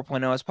to a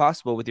 4.0 as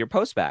possible with your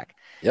post-bac.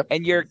 Yep.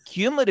 And your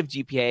cumulative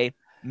GPA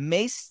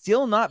may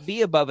still not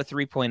be above a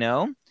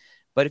 3.0,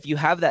 but if you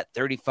have that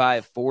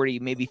 35, 40,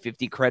 maybe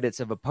 50 credits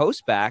of a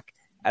post-bac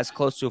as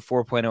close to a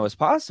 4.0 as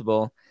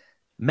possible,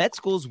 med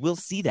schools will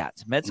see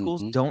that. Med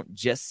schools don't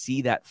just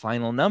see that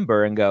final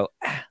number and go,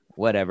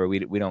 whatever, we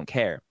don't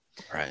care.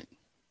 Right.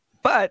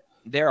 But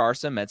there are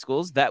some med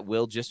schools that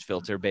will just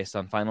filter based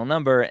on final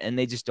number, and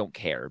they just don't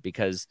care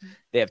because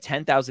they have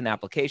 10,000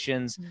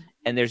 applications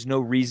and there's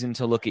no reason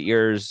to look at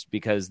yours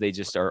because they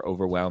just are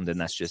overwhelmed, and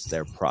that's just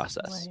their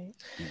process. Right.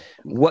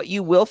 What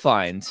you will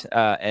find,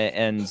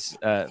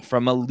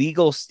 from a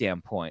legal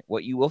standpoint,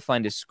 what you will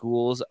find is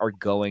schools are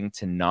going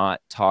to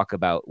not talk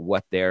about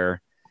what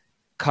their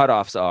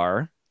cutoffs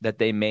are that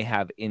they may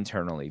have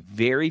internally.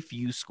 Very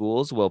few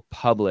schools will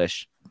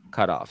publish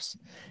cutoffs,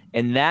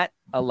 and that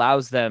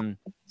allows them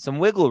some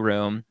wiggle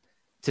room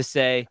to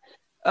say,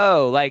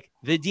 oh, like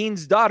the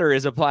dean's daughter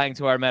is applying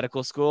to our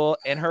medical school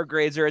and her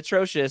grades are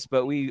atrocious,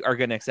 but we are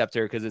going to accept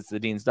her because it's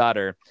the dean's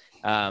daughter.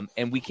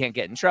 And we can't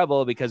get in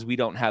trouble because we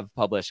don't have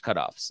published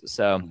cutoffs.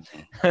 So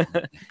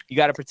you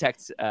got to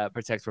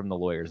protect from the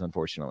lawyers,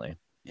 unfortunately.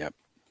 Yep.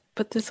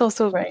 But this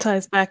also Right.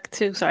 ties back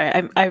to, sorry,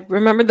 I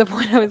remember the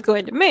point I was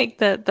going to make,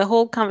 that the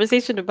whole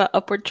conversation about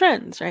upward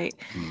trends, right?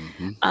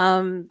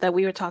 Mm-hmm. That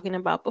we were talking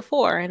about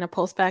before. And a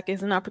postbac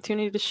is an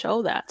opportunity to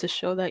show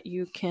that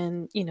you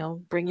can,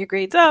 bring your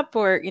grades up,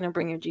 or,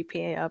 bring your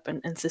GPA up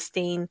and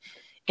sustain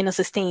in a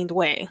sustained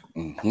way.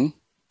 Mm-hmm.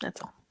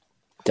 That's all.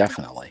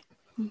 Definitely.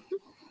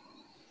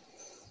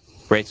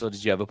 Rachel,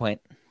 did you have a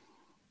point?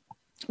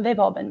 They've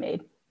all been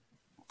made.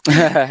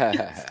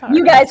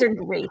 You guys are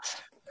great.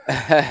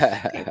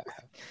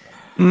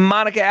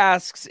 Monica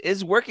asks,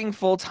 is working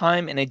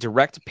full-time in a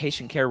direct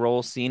patient care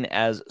role seen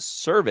as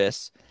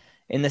service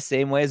in the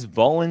same way as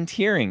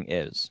volunteering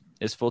is?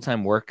 Is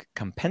full-time work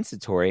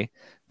compensatory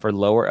for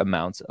lower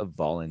amounts of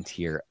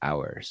volunteer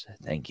hours?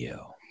 Thank you.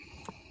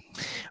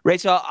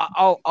 Rachel,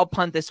 I'll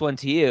punt this one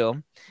to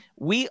you.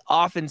 We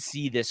often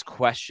see this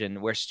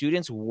question where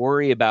students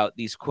worry about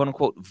these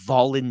quote-unquote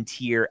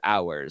volunteer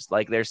hours.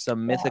 Like there's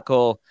some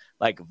mythical,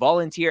 like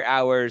volunteer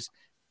hours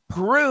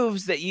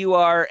proves that you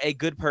are a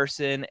good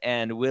person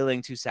and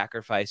willing to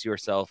sacrifice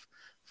yourself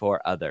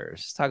for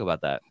others. Talk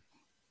about that.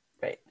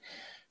 Right.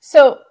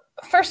 So,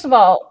 first of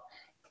all,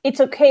 it's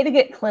okay to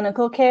get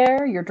clinical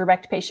care, your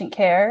direct patient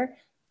care,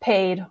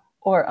 paid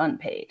or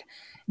unpaid.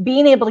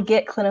 Being able to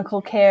get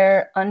clinical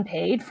care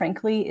unpaid,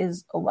 frankly,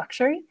 is a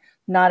luxury.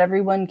 Not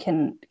everyone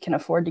can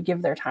afford to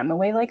give their time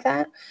away like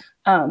that.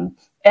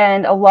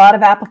 And a lot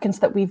of applicants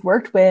that we've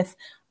worked with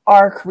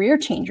are career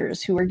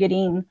changers who are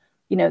getting,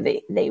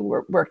 they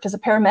worked as a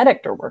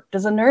paramedic or worked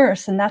as a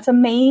nurse, and that's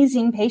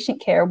amazing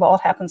patient care while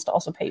it happens to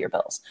also pay your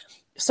bills.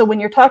 So when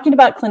you're talking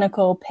about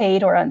clinical,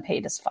 paid or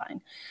unpaid is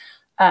fine.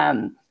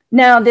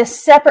 Now,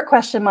 this separate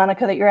question,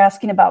 Monica, that you're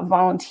asking about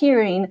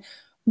volunteering,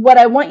 what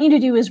I want you to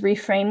do is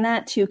reframe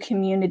that to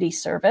community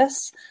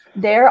service.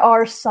 There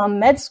are some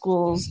med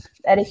schools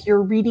that if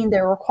you're reading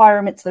their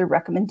requirements, their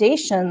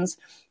recommendations,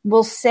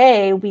 will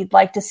say we'd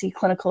like to see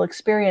clinical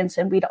experience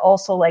and we'd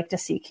also like to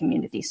see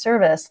community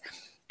service.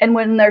 And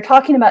when they're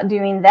talking about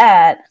doing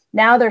that,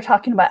 now they're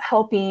talking about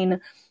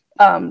helping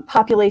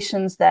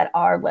populations that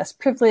are less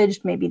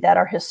privileged, maybe that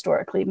are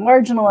historically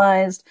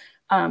marginalized.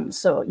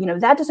 So,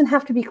 that doesn't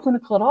have to be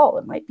clinical at all.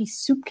 It might be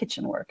soup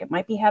kitchen work. It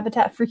might be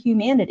Habitat for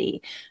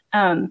Humanity.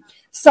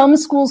 Some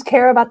schools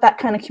care about that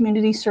kind of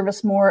community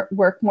service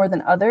work more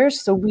than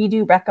others. So we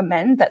do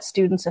recommend that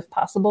students, if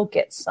possible,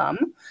 get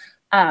some.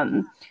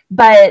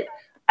 But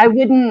I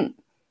wouldn't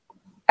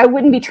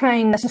be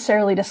trying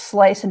necessarily to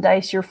slice and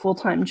dice your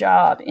full-time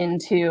job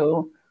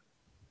into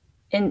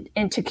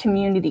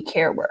community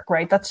care work,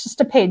 right? That's just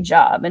a paid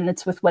job, and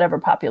it's with whatever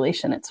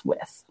population it's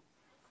with.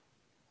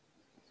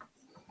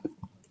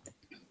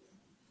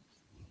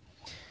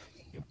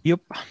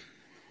 Yep.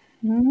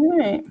 All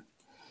right.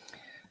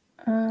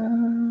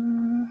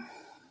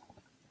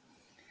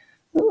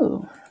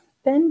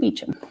 Ben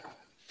Beecham.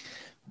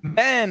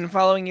 Ben,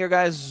 following your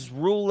guys'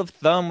 rule of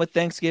thumb with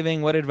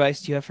Thanksgiving, what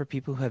advice do you have for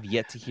people who have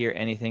yet to hear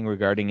anything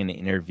regarding an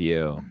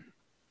interview?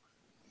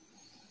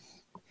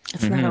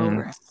 It's not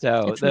over.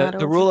 So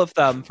the rule of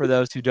thumb, for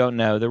those who don't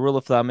know, the rule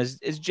of thumb is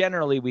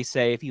generally we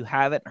say if you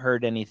haven't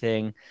heard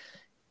anything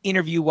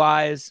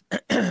interview-wise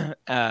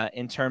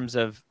in terms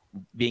of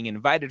being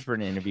invited for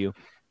an interview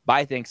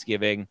by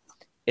Thanksgiving,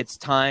 it's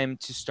time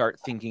to start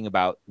thinking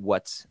about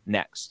what's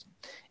next.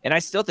 And I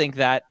still think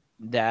that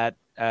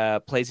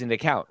plays into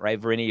account, right?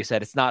 Verena, you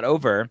said it's not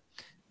over,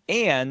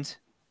 and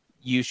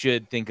you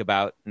should think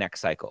about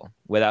next cycle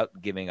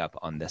without giving up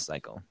on this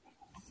cycle.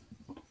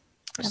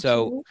 Absolutely.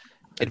 So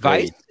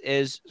advice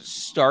is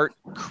start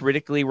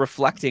critically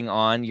reflecting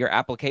on your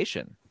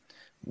application.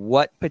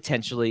 What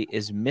potentially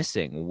is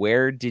missing?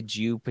 Where did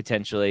you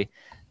potentially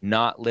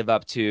not live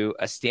up to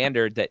a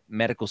standard that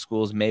medical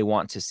schools may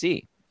want to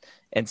see?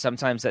 And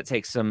sometimes that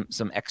takes some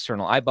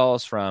external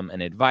eyeballs from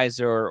an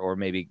advisor or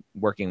maybe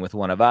working with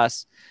one of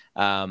us.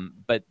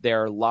 But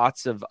there are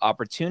lots of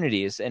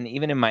opportunities. And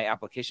even in my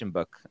application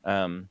book,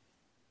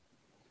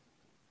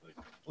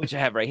 which I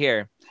have right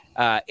here,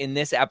 in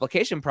this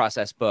application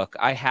process book,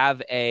 I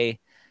have a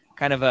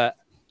kind of a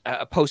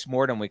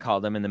post-mortem, we call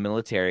them in the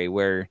military,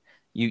 where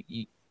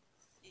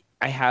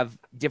I have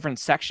different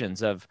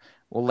sections of,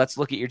 well, let's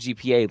look at your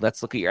GPA,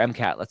 let's look at your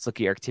MCAT, let's look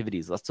at your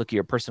activities, let's look at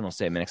your personal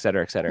statement, et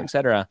cetera, et cetera, et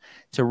cetera,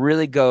 to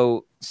really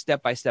go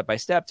step by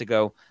step to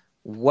go,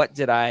 what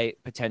did I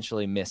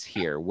potentially miss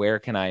here? Where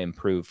can I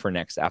improve for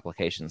next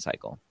application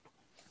cycle?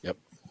 Yep.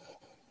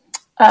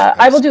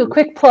 I will do a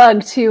quick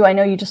plug too. I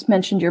know you just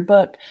mentioned your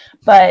book,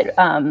 but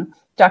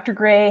Dr.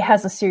 Gray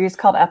has a series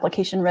called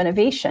Application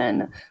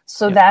Renovation.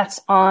 So that's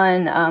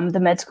on the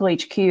Med School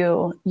HQ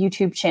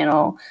YouTube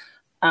channel.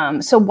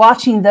 So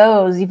watching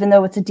those, even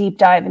though it's a deep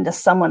dive into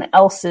someone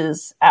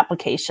else's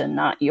application,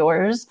 not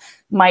yours,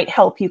 might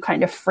help you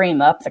kind of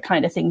frame up the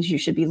kind of things you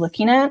should be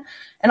looking at.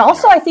 And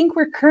also, I think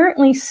we're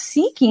currently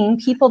seeking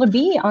people to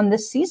be on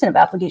this season of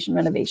Application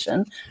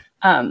Renovation.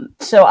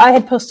 So I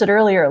had posted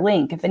earlier a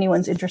link. If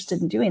anyone's interested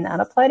in doing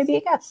that, apply to be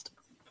a guest.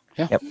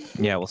 Yeah. Yep.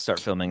 Yeah, we'll start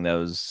filming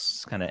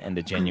those kind of end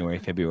of January,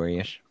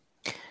 February-ish.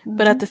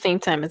 But at the same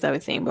time, as I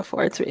was saying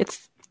before,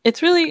 it's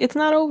It's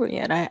not over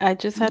yet. I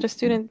just had a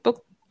student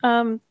book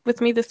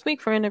with me this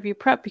week for interview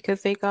prep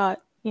because they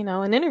got,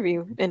 an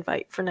interview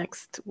invite for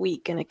next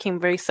week, and it came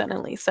very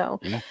suddenly. So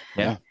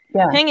Yeah.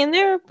 hang in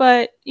there,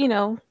 but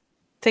now's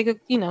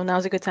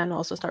a good time to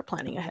also start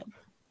planning ahead.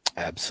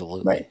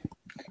 Absolutely. Right.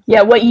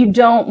 Yeah, what you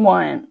don't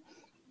want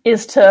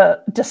is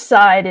to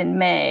decide in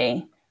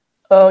May,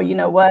 oh, you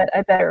know what,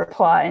 I better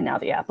apply, and now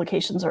the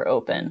applications are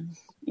open.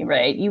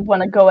 Right? You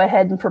want to go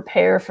ahead and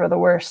prepare for the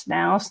worst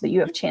now so that you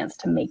have a chance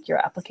to make your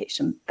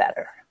application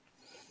better.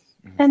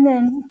 And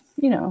then,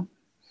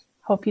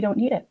 hope you don't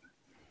need it.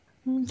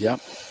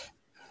 Yep.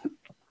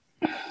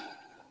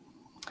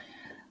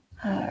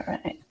 All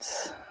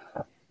right.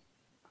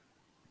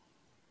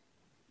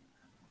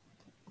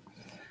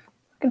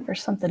 Looking for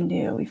something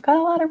new. We've got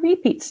a lot of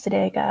repeats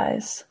today,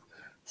 guys.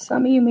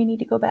 Some of you may need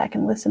to go back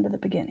and listen to the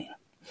beginning.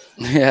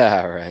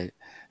 Yeah, right.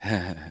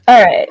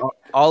 All right.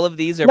 All of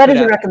these are That put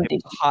is a out in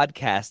recommendation. a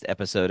podcast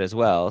episode as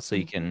well, so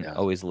you can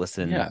always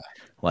listen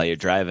while you're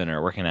driving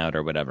or working out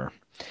or whatever.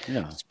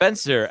 Yeah.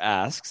 Spencer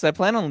asks, I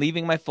plan on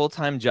leaving my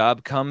full-time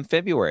job come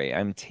February.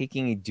 I'm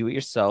taking a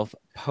do-it-yourself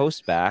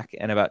post-bac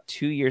and about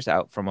 2 years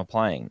out from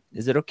applying.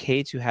 Is it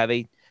okay to have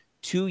a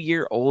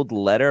 2-year-old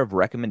letter of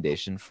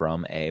recommendation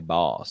from a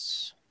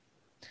boss?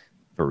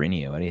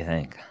 Varinia, what do you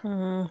think?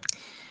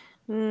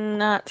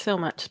 Not so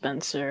much,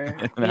 Spencer.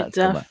 Not You're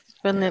so much.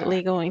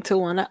 definitely going to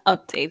want to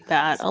update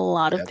that. A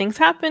lot of things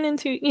happen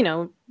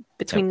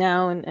between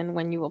now and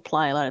when you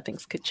apply. A lot of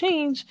things could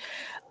change.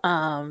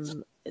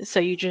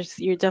 So you're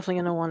definitely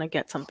going to want to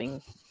get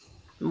something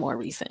more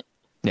recent.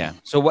 Yeah.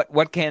 So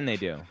what can they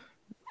do?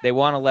 They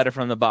want a letter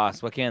from the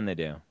boss. What can they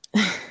do?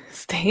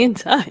 Stay in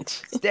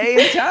touch. Stay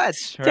in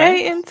touch. Right?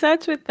 Stay in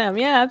touch with them.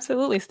 Yeah,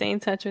 absolutely. Stay in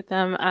touch with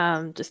them.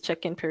 Just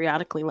check in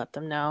periodically. Let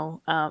them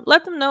know.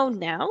 Let them know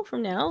now.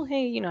 From now,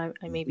 hey,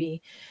 I may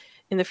be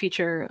in the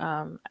future.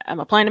 I'm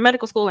applying to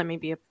medical school. I may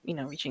be,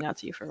 reaching out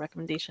to you for a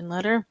recommendation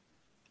letter,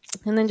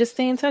 and then just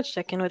stay in touch.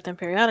 Check in with them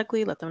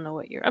periodically. Let them know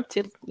what you're up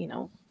to.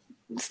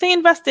 Stay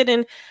invested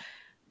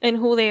in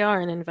who they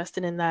are and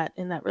invested in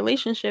that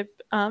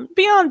relationship.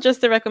 Beyond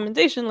just the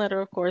recommendation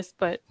letter, of course,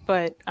 but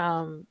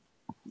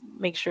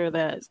make sure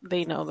that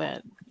they know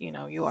that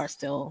you are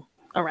still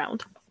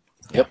around.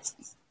 Yep.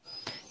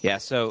 Yeah,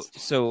 so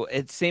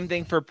it's same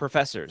thing for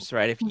professors,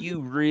 right? If you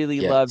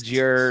really loved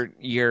your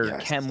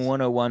Chem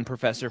 101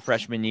 professor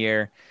freshman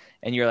year,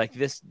 and you're like,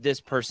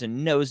 this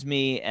person knows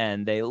me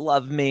and they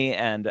love me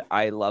and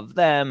I love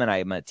them and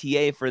I'm a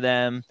TA for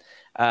them,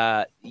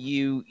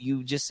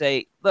 you just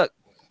say, look,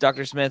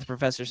 Dr. Smith,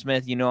 Professor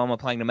Smith, I'm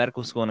applying to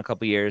medical school in a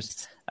couple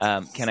years.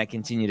 Can I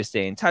continue to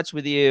stay in touch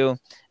with you?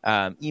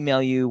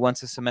 Email you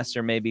once a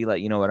semester, maybe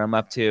let you know what I'm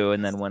up to.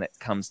 And then when it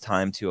comes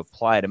time to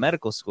apply to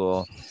medical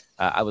school,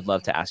 I would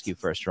love to ask you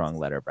for a strong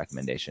letter of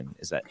recommendation.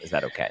 Is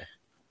that okay?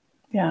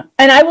 Yeah.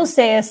 And I will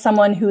say, as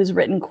someone who has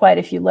written quite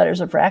a few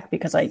letters of rec,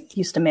 because I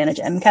used to manage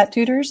MCAT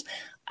tutors,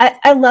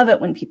 I love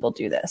it when people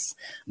do this.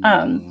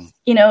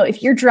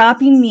 If you're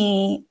dropping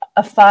me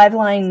a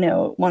 5-line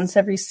note once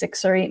every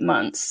 6 or 8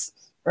 months,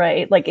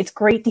 right? Like, it's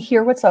great to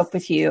hear what's up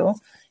with you.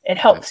 It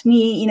helps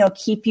me,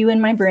 keep you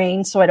in my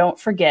brain so I don't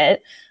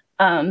forget.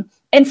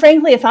 And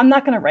frankly, if I'm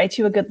not going to write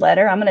you a good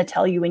letter, I'm going to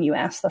tell you when you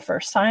ask the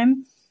first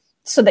time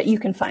so that you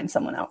can find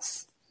someone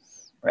else.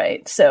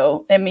 Right.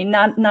 So, I mean,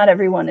 not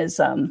everyone is,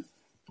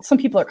 some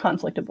people are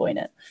conflict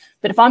avoidant,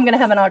 but if I'm going to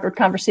have an awkward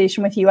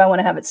conversation with you, I want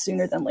to have it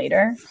sooner than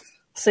later.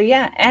 So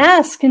yeah,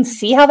 ask and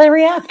see how they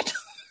react.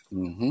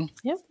 Mm-hmm.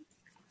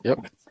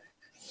 Yep.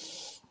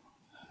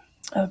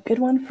 A good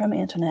one from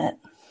Antoinette.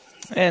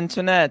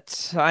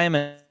 Antoinette, I am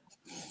a...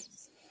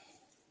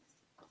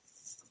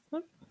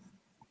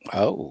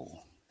 Oh.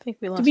 I think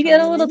we lost. Did we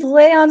get a little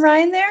delay on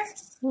Ryan there?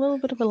 A little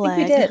bit of a I lag.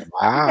 think we did.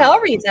 Wow. Okay, I'll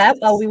read that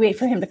while we wait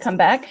for him to come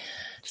back.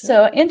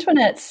 So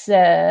Antoinette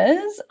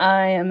says,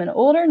 I am an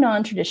older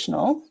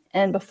non-traditional,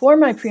 and before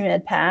my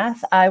pre-med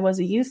path, I was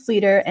a youth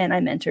leader and I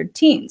mentored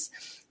teens.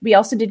 We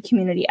also did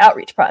community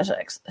outreach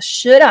projects.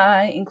 Should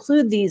I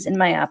include these in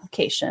my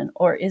application,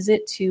 or is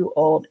it too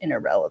old and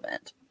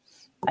irrelevant?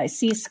 I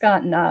see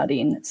Scott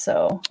nodding,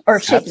 or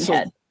shaking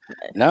head.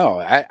 No,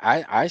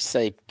 I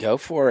say go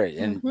for it.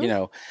 And,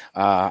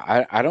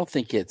 I don't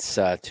think it's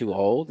too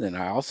old. And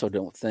I also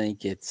don't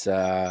think it's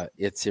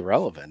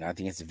irrelevant. I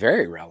think it's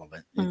very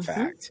relevant, in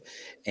fact.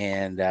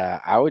 And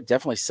I would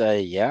definitely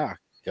say,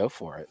 go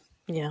for it.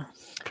 Yeah,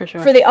 for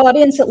sure. For the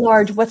audience at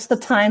large, what's the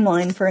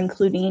timeline for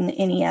including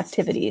any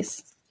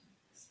activities?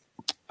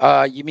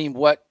 You mean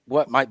what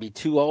might be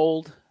too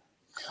old?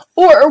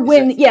 Or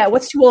when,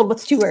 what's too old,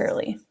 what's too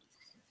early?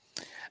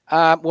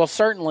 Well,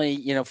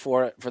 certainly,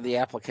 for the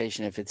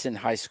application, if it's in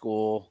high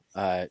school,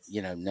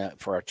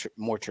 for a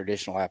more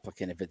traditional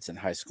applicant, if it's in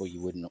high school,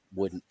 you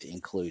wouldn't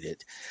include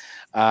it.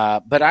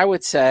 But I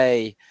would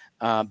say,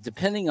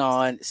 depending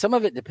on, some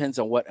of it depends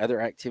on what other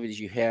activities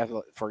you have.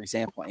 For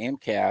example,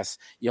 AMCAS,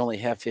 you only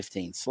have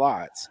 15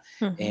 slots.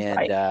 And,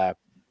 right.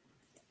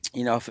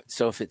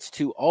 If it's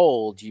too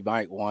old, you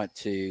might want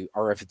to,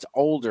 or if it's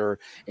older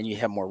and you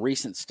have more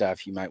recent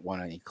stuff, you might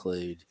want to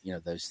include,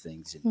 those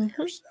things in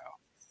there.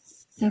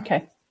 So.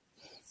 Okay.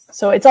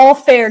 So it's all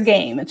fair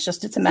game. It's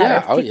a matter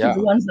of picking yeah.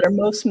 the ones that are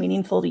most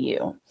meaningful to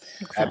you.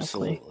 Exactly.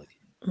 Absolutely.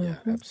 Yeah,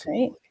 Mm-hmm.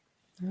 absolutely.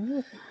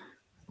 Right.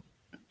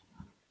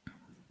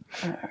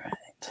 All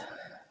right.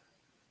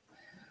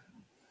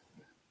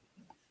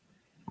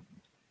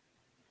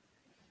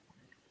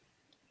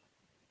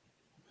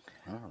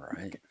 All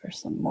right. For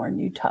some more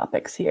new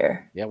topics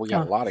here. Yeah, we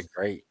got a lot of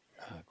great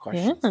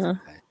questions Yeah.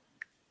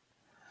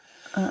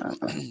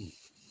 today.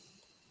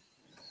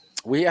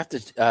 We have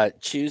to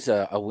choose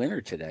a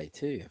winner today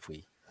too. If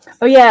we.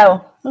 Oh yeah.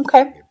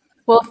 Okay.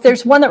 Well, if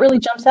there's one that really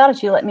jumps out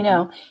at you, let me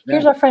know.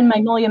 Here's our friend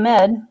Magnolia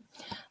Med.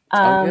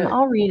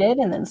 I'll read it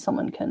and then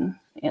someone can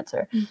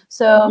answer.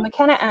 So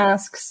McKenna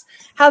asks,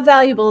 how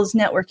valuable is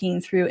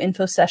networking through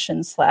info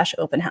sessions /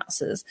 open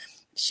houses?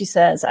 She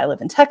says, I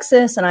live in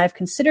Texas and I've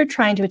considered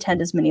trying to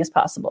attend as many as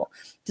possible.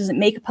 Does it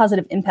make a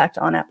positive impact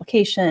on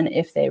application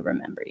if they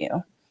remember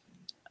you?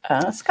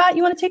 Scott,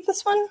 you want to take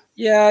this one?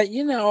 Yeah,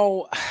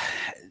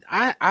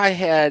 I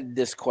had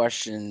this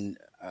question,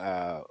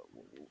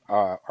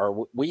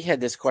 or we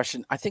had this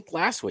question, I think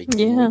last week.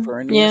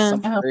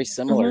 Something very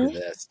similar to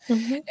this.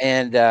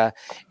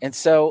 And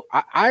so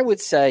I would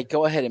say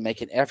go ahead and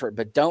make an effort,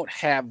 but don't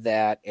have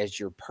that as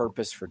your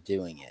purpose for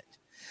doing it.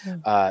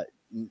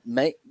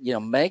 Make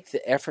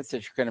the effort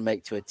that you're going to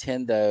make to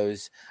attend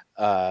those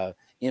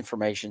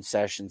information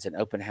sessions and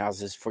open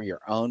houses for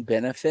your own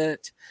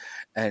benefit,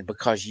 and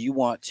because you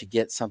want to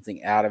get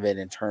something out of it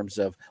in terms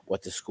of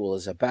what the school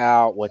is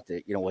about, what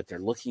they're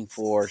looking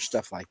for,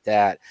 stuff like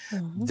that.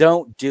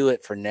 Don't do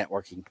it for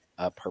networking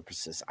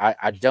purposes.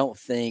 I don't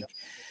think,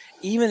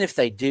 even if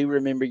they do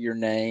remember your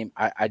name,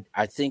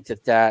 I think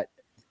that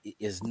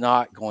is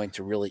not going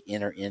to really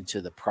enter into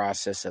the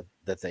process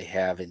that they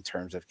have in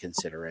terms of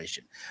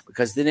consideration,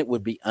 because then it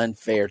would be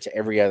unfair to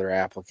every other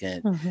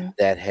applicant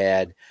that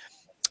had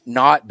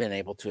not been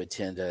able to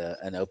attend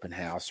an open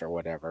house or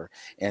whatever.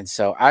 And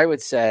so I would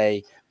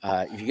say,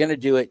 if you're going to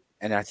do it,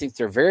 and I think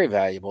they're very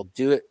valuable,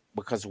 do it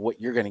because of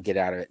what you're going to get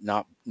out of it,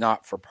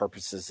 not for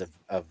purposes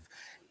of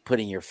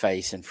putting your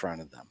face in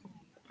front of them.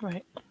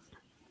 Right.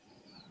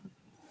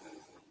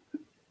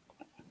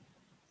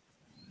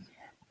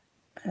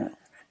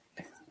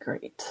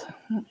 Great.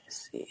 Let me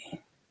see.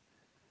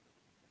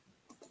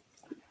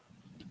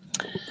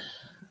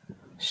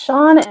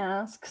 Sean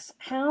asks,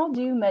 how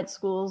do med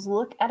schools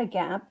look at a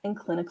gap in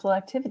clinical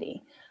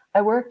activity?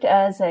 I worked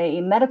as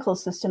a medical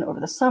assistant over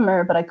the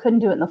summer, but I couldn't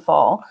do it in the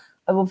fall.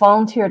 I will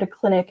volunteer at a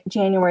clinic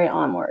January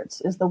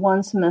onwards. Is the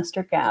 1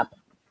 semester gap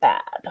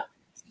bad?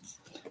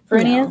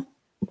 Verinia?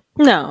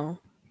 No,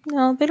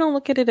 they don't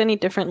look at it any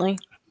differently.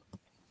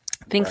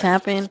 Things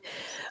happen.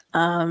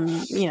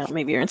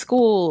 Maybe you're in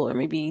school, or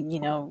maybe,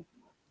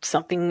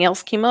 something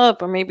else came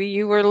up, or maybe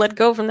you were let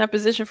go from that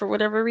position for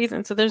whatever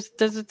reason. So there's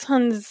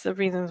tons of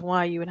reasons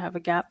why you would have a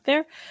gap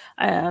there.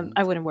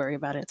 I wouldn't worry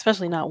about it,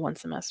 especially not 1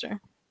 semester.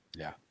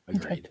 Yeah,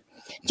 agreed. Okay.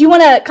 Do you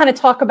want to kind of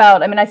talk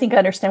about, I think I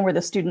understand where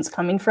the student's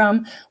coming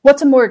from.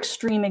 What's a more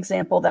extreme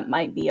example that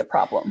might be a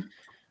problem?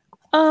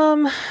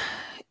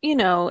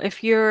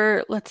 If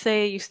let's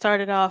say you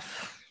started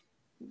off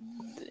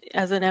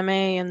as an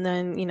MA, and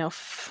then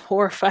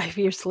 4 or 5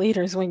 years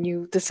later is when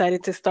you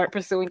decided to start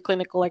pursuing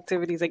clinical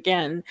activities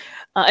again,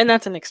 and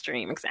that's an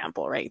extreme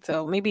example, right?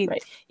 So maybe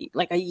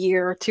like a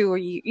year or two,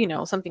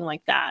 or something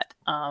like that.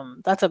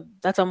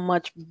 That's a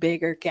much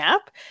bigger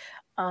gap.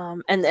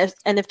 And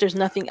if there's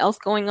nothing else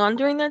going on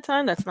during that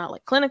time that's not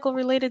like clinical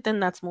related, then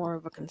that's more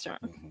of a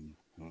concern.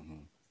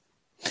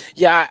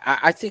 Yeah,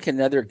 I think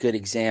another good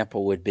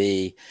example would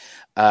be,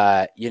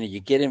 you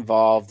get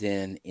involved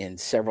in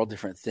several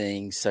different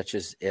things, such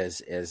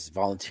as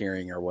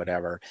volunteering or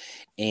whatever,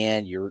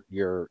 and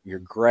your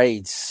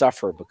grades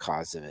suffer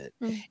because of it.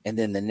 And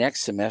then the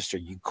next semester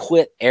you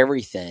quit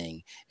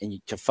everything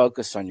to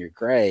focus on your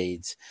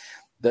grades.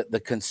 The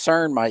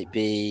concern might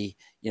be,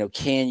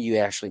 can you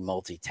actually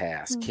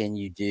multitask? Can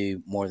you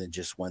do more than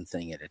just one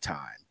thing at a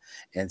time?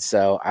 And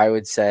so I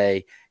would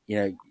say,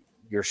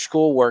 your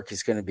schoolwork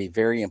is going to be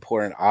very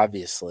important.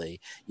 Obviously,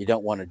 you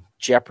don't want to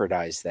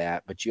jeopardize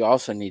that, but you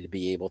also need to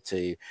be able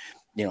to,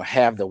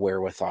 have the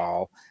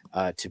wherewithal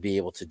to be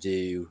able to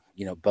do,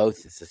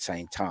 both at the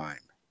same time.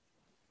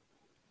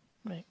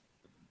 Right.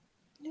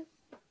 Yep.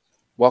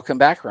 Welcome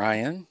back,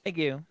 Ryan. Thank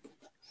you.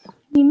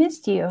 We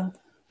missed you.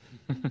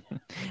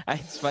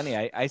 It's funny.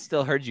 I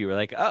still heard you. We're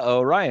like,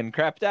 Ryan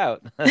crapped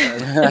out.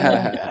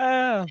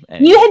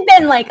 Anyway. You had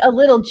been like a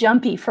little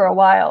jumpy for a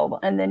while,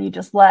 and then you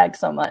just lagged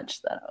so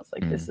much that I was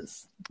like, this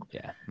is...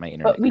 Yeah, my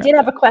internet. But we did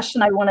have a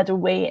question I wanted to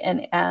wait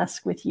and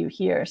ask with you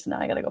here, so now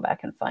I got to go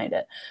back and find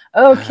it.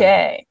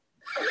 Okay.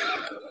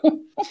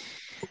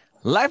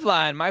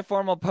 Lifeline, my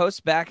formal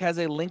post back has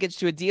a linkage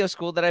to a DO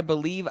school that I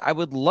believe I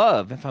would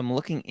love if I'm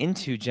looking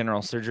into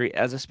general surgery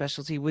as a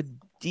specialty. Would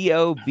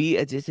DO be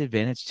a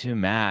disadvantage to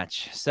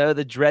match? So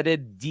the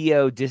dreaded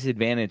DO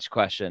disadvantage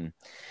question.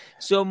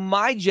 So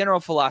my general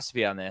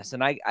philosophy on this,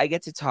 and I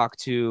get to talk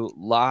to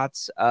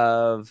lots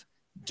of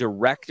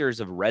directors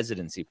of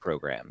residency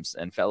programs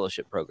and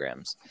fellowship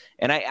programs.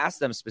 And I asked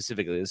them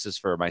specifically, this is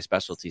for my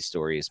Specialty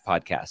Stories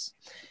podcast,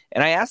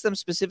 and I asked them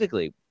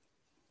specifically,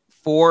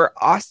 for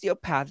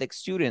osteopathic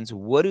students,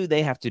 what do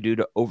they have to do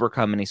to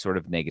overcome any sort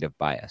of negative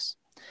bias?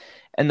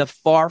 And the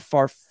far,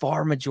 far,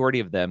 far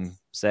majority of them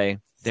say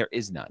there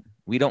is none.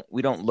 We don't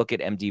look at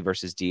MD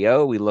versus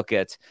DO. We look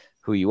at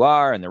who you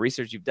are and the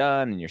research you've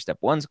done and your step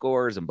 1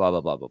 scores and blah,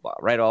 blah, blah, blah, blah,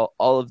 right? All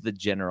of the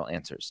general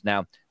answers.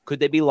 Now, could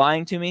they be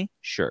lying to me?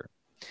 Sure.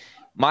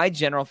 My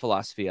general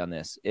philosophy on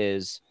this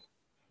is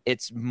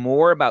it's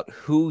more about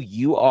who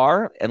you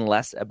are and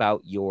less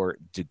about your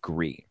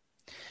degree.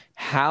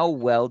 How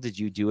well did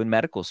you do in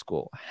medical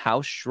school?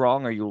 How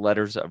strong are your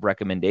letters of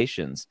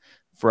recommendations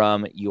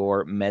from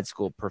your med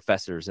school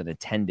professors and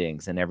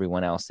attendings and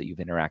everyone else that you've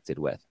interacted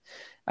with?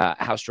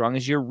 How strong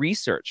is your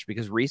research?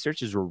 Because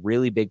research is a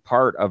really big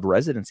part of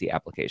residency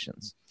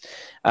applications.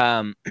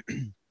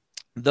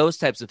 Those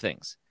types of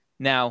things.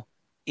 Now,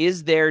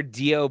 is there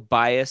DO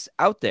bias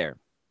out there?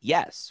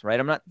 Yes, right?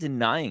 I'm not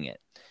denying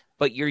it.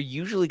 But you're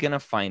usually going to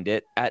find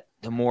it at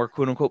the more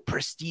quote unquote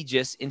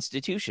prestigious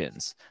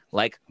institutions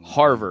like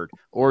Harvard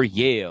or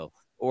Yale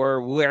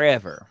or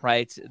wherever,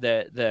 right?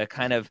 The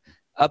kind of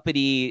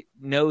uppity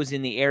nose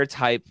in the air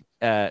type,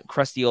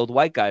 crusty old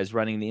white guys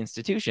running the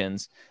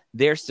institutions,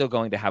 they're still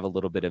going to have a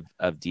little bit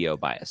of DO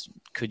bias.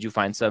 Could you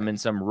find some in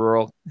some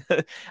rural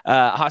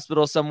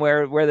hospital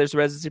somewhere where there's a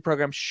residency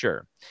program?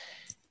 Sure.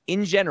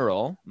 In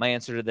general, my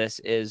answer to this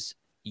is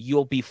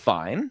you'll be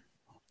fine.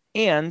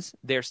 And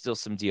there's still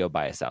some DO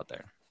bias out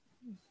there.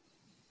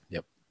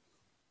 Yep.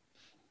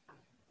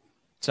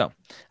 So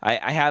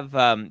I have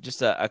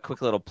just a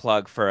quick little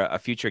plug for a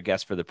future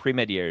guest for the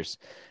pre-med years.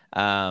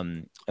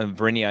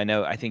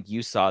 Verinia, I think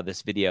you saw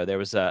this video. There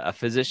was a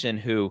physician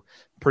who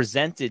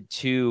presented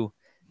to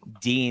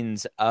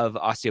deans of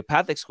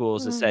osteopathic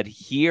schools that said,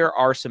 here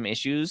are some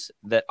issues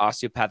that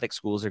osteopathic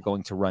schools are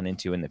going to run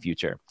into in the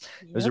future.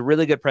 Yep. It was a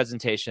really good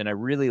presentation. I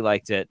really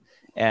liked it.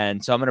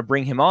 And so I'm going to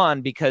bring him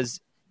on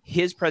because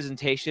his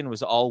presentation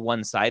was all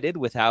one-sided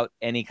without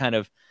any kind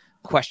of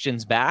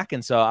questions back.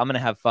 And so I'm going to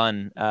have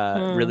fun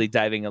really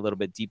diving a little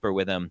bit deeper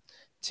with him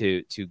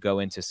to go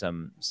into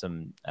some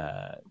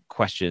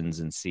questions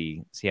and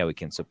see how we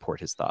can support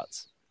his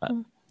thoughts.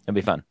 It'll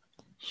be fun.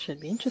 Should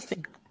be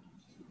interesting.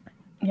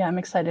 Yeah, I'm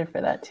excited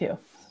for that too.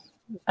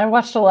 I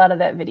watched a lot of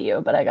that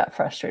video, but I got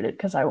frustrated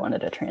because I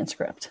wanted a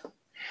transcript.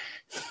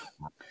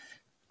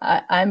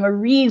 I'm a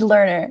read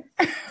learner.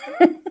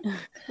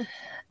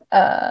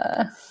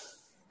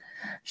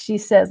 She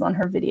says on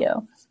her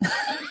video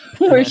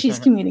where she's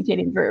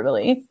communicating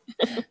verbally.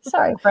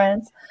 Sorry,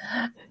 friends.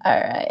 All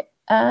right.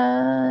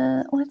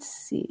 Let's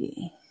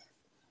see.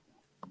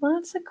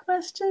 Lots of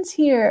questions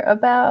here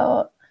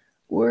about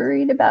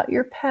worried about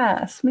your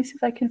past. Let me see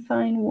if I can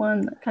find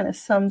one that kind of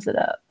sums it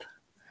up.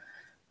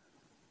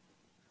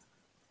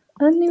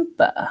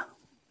 Anupa,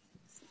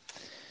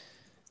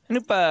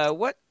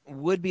 what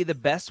would be the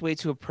best way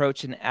to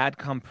approach an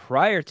AdCom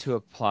prior to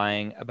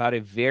applying about a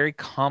very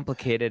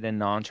complicated and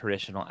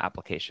non-traditional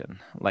application,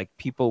 like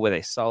people with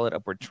a solid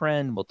upward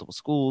trend, multiple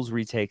schools,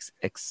 retakes,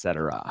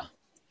 etc.?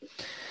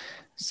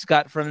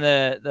 Scott, from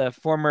the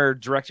former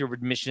director of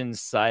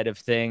admissions side of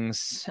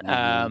things,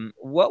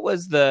 what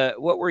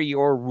were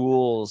your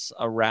rules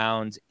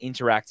around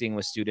interacting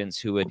with students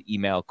who would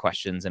email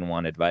questions and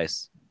want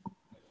advice?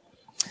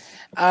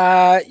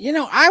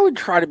 I would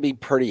try to be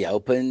pretty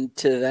open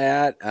to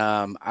that.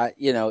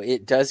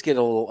 It does get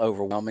a little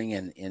overwhelming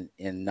and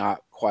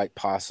not quite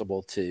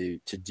possible to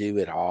do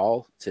it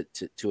all,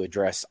 to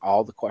address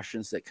all the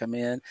questions that come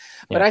in.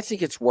 Yeah. But I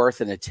think it's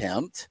worth an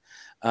attempt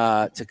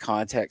to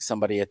contact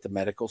somebody at the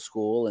medical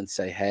school and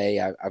say, hey,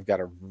 I've got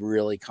a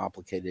really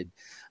complicated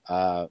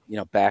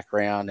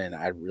background and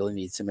I really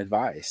need some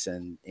advice,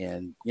 and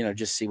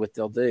just see what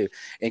they'll do,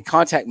 and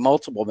contact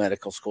multiple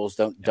medical schools.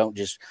 Don't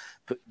just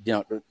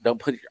don't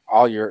put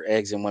all your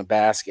eggs in one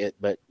basket,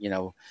 but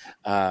and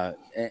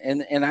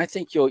I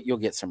think you'll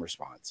get some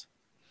response.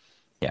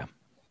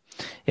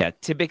 Yeah.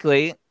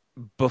 Typically,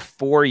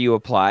 before you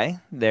apply,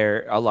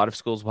 a lot of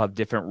schools will have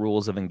different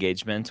rules of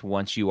engagement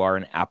once you are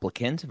an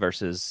applicant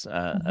versus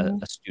a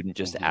student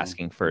just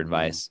asking for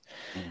advice.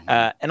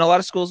 And a lot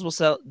of schools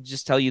will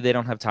just tell you they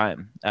don't have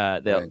time.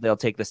 They'll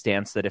take the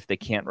stance that if they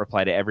can't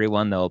reply to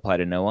everyone, they'll apply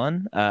to no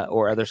one.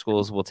 Or other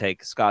schools will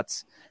take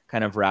Scott's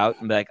kind of route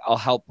and be like, I'll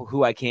help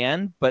who I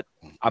can, but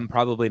I'm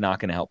probably not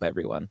going to help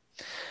everyone.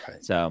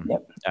 Right. So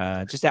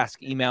just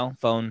ask, email,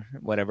 phone,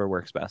 whatever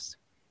works best.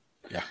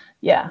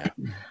 Yeah.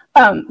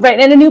 Right.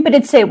 And Anupa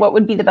did say what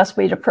would be the best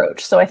way to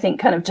approach. So I think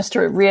kind of just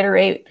to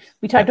reiterate,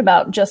 we talked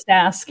about just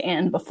ask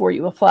and before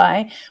you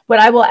apply. What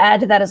I will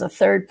add to that as a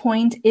third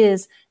point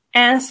is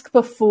ask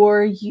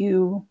before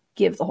you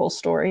give the whole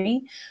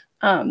story.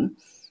 Those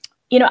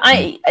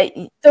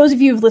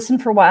of you who've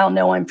listened for a while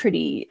know I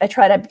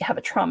try to have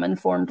a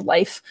trauma-informed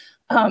life,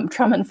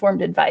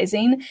 trauma-informed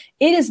advising.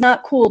 It is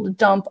not cool to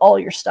dump all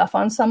your stuff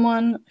on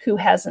someone who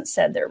hasn't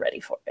said they're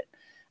ready for it.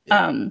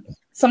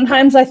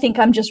 Sometimes I think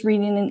I'm just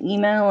reading an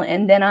email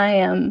and then I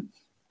am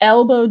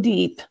elbow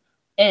deep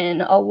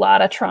in a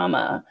lot of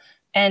trauma.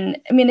 And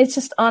I mean, it's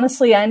just,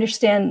 honestly, I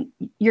understand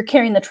you're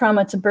carrying the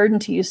trauma. It's a burden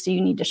to you, so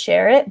you need to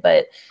share it.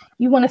 But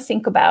you want to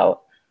think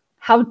about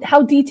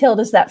how detailed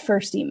is that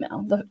first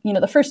email?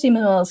 The first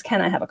email is,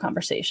 can I have a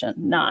conversation?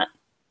 Not,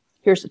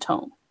 here's a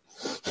tome.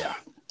 Yeah.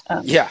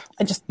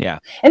 Yeah.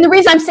 And the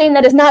reason I'm saying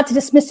that is not to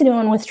dismiss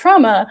anyone with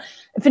trauma.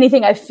 If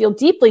anything, I feel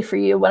deeply for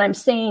you. What I'm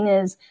saying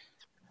is,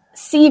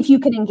 see if you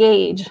can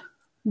engage,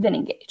 then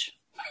engage.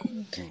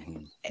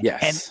 Mm-hmm.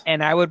 Yes.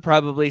 And I would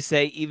probably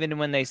say, even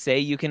when they say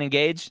you can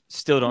engage,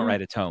 still don't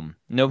write a tome.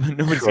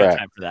 Nobody's got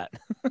time for that.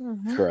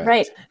 Correct.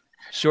 Right.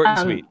 Short and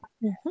sweet.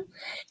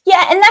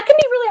 Yeah, and that can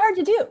be really hard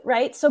to do,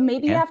 right? So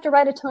maybe you have to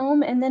write a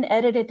tome and then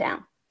edit it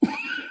down.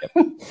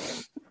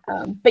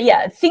 But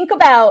yeah, think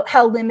about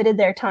how limited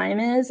their time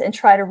is and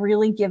try to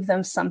really give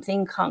them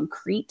something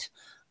concrete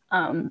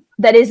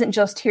that isn't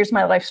just, here's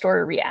my life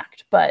story,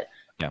 react, but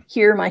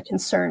here are my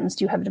concerns.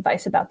 Do you have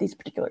advice about these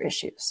particular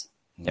issues?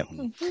 Yep.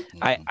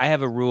 I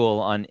have a rule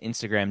on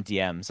Instagram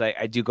DMs.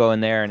 I do go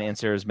in there and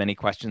answer as many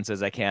questions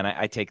as I can.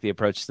 I take the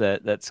approach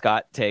that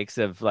Scott takes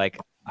of like,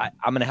 I'm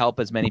going to help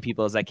as many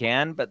people as I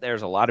can, but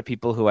there's a lot of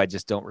people who I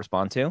just don't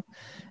respond to.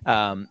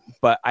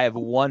 But I have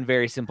one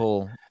very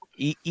simple,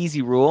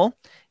 easy rule.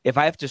 If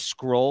I have to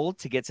scroll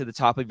to get to the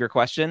top of your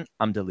question,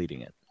 I'm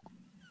deleting it.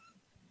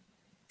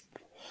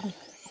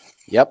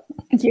 Yep.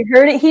 You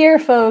heard it here,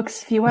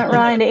 folks. If you want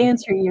Ryan to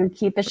answer you,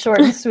 keep it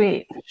short and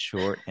sweet.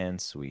 Short and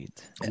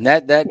sweet. And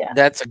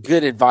that's a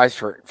good advice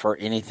for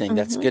anything.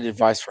 That's good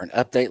advice for an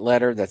update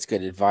letter. That's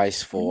good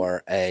advice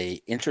for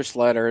a interest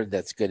letter.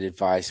 That's good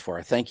advice for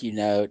a thank you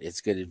note. It's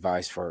good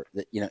advice for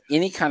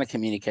any kind of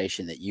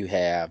communication that you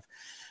have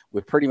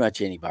with pretty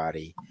much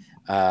anybody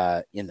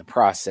in the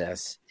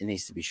process. It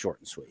needs to be short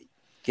and sweet.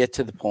 Get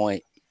to the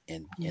point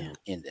and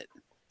end it.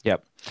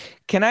 Yep.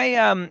 Can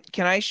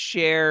I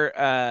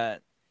share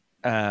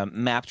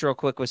Mapped real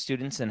quick with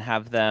students and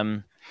have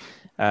them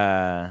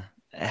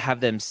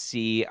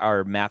see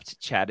our Mapped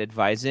chat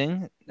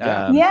advising?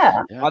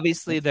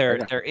 Obviously,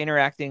 they're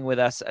interacting with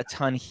us a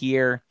ton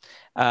here.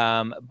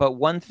 But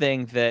one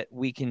thing that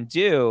we can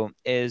do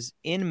is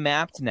in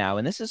Mapped now,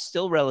 and this is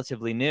still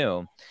relatively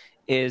new,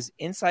 is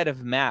inside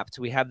of Mapped,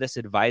 we have this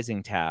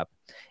advising tab.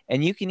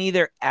 And you can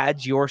either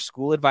add your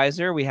school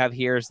advisor. We have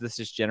here, this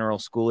is general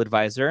school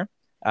advisor.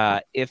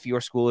 If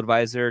your school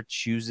advisor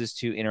chooses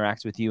to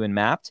interact with you in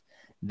Mapped,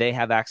 they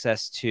have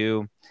access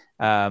to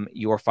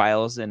your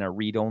files in a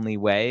read-only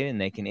way,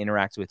 and they can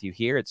interact with you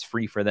here. It's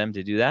free for them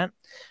to do that.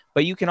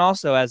 But you can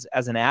also, as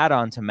an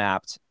add-on to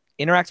Mapped,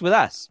 interact with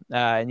us.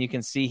 And you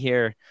can see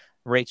here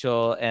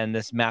Rachel and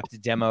this Mapped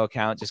demo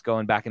account just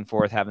going back and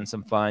forth, having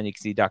some fun. You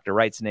can see Dr.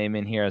 Wright's name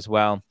in here as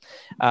well.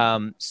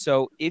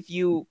 So if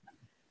you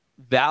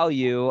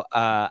value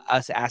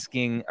us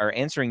asking or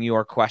answering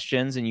your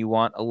questions and you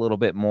want a little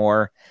bit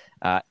more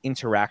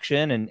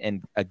interaction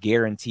and a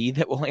guarantee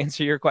that we'll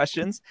answer your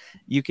questions,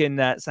 you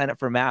can sign up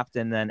for Mapped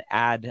and then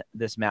add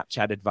this Mapped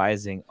chat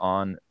advising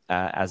on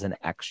as an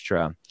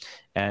extra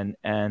and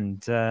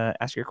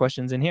ask your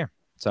questions in here.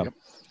 So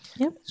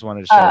just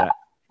wanted to share that.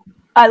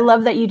 I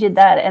love that you did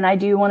that. And I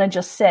do want to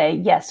just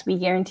say, yes, we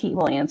guarantee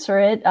we'll answer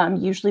it.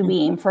 Usually we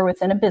aim for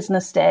within a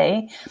business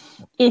day.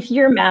 If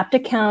your Mapped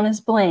account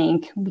is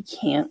blank, we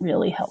can't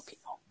really help you.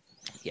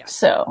 Yeah.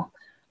 So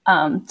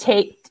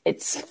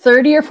it's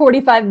 30 or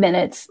 45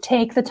 minutes.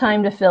 Take the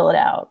time to fill it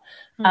out.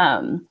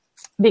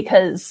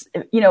 Because,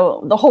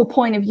 the whole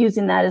point of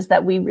using that is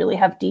that we really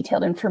have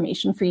detailed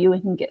information for you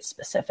and can get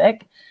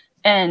specific.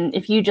 And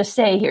if you just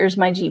say, here's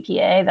my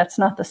GPA, that's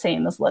not the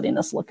same as letting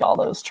us look at all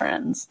those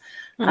trends.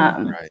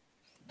 Right.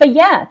 But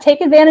yeah,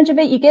 take advantage of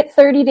it. You get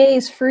 30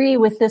 days free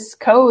with this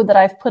code that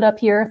I've put up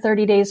here,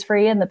 30 days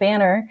free in the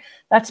banner.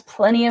 That's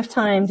plenty of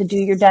time to do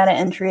your data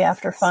entry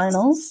after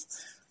finals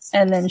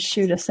and then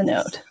shoot us a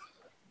note.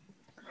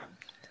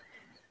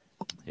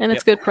 And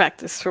it's good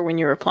practice for when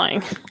you're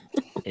applying.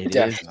 It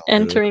is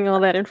entering all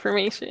that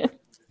information.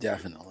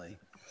 Definitely.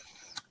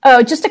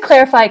 Oh, just to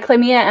clarify,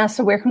 Clemia asked,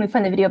 so where can we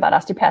find the video about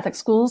osteopathic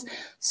schools?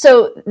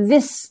 So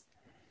this,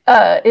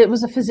 it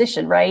was a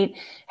physician, right?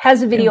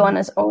 Has a video on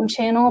his own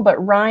channel,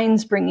 but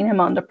Ryan's bringing him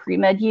on to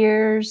pre-med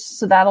years.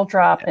 So that'll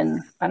drop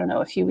in, I don't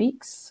know, a few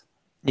weeks.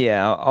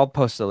 Yeah, I'll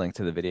post a link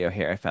to the video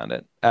here. I found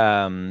it.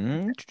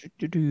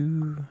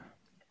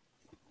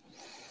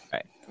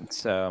 Right.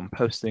 So I'm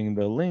posting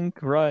the link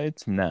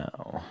right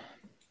now.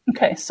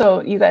 Okay.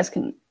 So you guys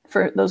can,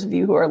 for those of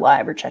you who are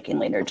live or checking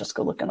later, just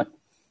go look in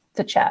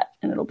the chat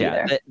and it'll be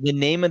there. The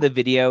name of the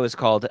video is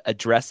called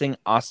Addressing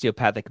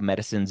Osteopathic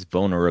Medicine's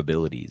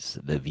Vulnerabilities,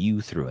 the View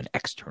Through an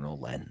External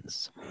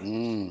Lens.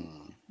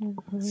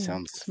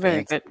 Sounds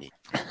very good.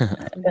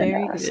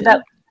 Very good.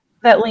 So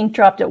that link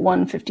dropped at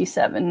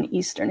 1:57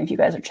 Eastern if you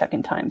guys are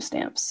checking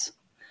timestamps.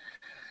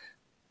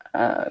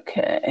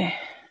 Okay.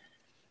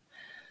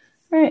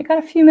 All right, got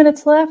a few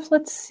minutes left.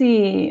 Let's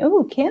see.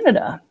 Oh,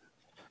 Canada.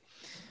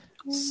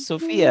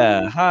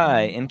 Sophia,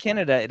 hi. In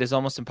Canada, it is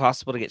almost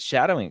impossible to get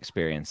shadowing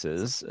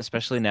experiences,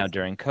 especially now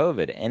during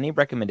COVID. Any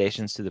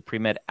recommendations to the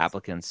pre-med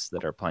applicants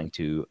that are applying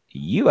to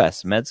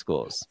U.S. med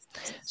schools?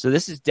 So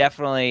this is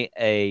definitely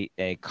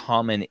a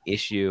common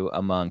issue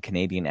among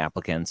Canadian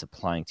applicants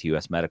applying to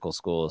U.S. medical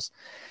schools.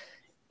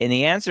 And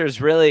the answer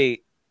is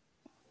really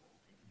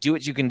do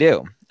what you can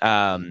do.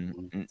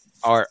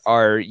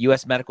 Are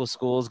U.S. medical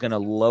schools going to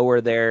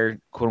lower their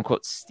quote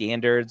unquote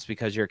standards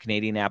because you're a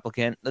Canadian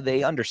applicant?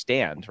 They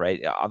understand,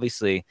 right?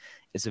 Obviously,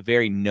 it's a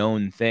very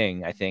known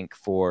thing, I think,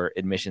 for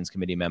admissions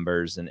committee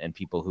members and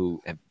people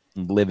who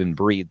live and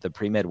breathe the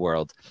pre-med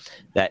world,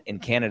 that in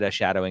Canada,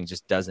 shadowing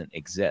just doesn't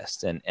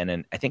exist.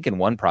 And I think in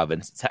one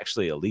province, it's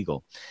actually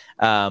illegal.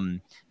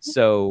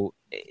 So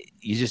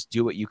you just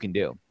do what you can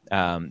do.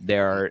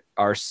 There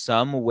are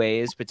some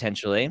ways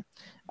potentially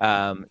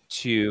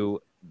to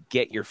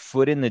get your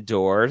foot in the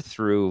door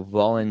through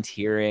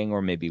volunteering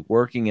or maybe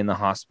working in the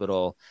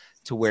hospital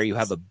to where you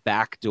have a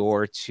back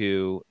door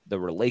to the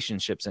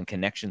relationships and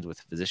connections with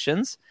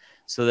physicians,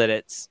 so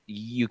that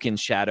you can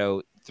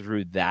shadow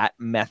through that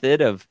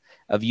method of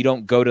you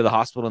don't go to the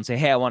hospital and say,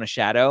 hey, I want to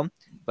shadow,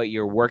 but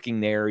you're working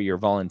there, you're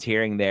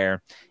volunteering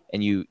there,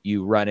 and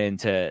you run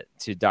into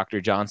Dr.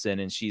 Johnson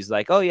and she's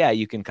like, oh yeah,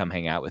 you can come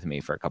hang out with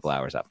me for a couple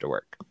hours after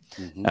work.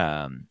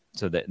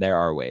 So that there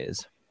are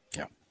ways.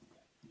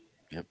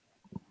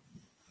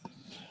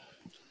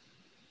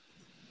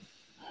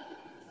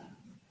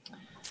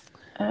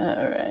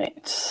 All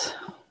right.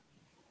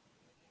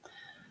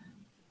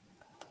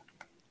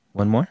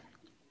 One more.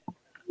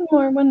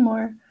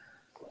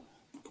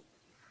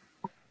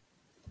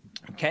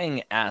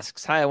 Kang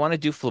asks, hi, I want to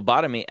do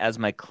phlebotomy as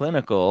my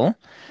clinical,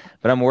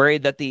 but I'm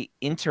worried that the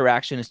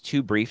interaction is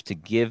too brief to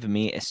give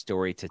me a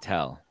story to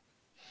tell.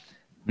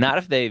 Not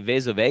if they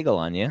vasovagal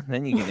on you,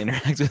 then you can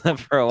interact with them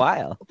for a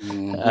while.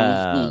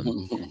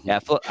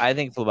 I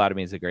think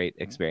phlebotomy is a great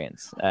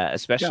experience,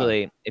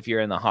 especially if you're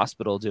in the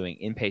hospital doing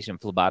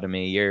inpatient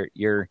phlebotomy.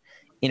 You're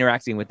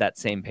interacting with that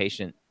same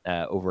patient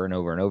over and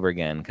over and over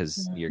again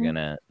because you're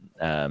gonna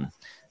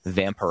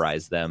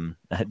vampirize them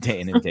day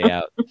in and day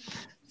out.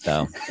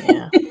 So,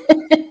 yeah.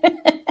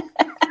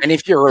 And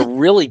if you're a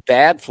really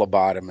bad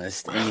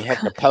phlebotomist and you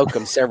have to poke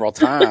them several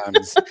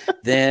times,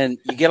 then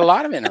you get a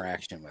lot of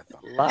interaction with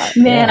them.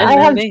 Man,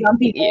 I have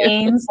jumpy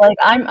pains. Like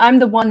I'm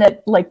the one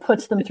that like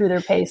puts them through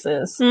their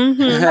paces.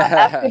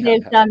 After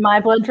they've done my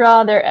blood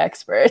draw, they're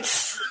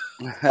experts.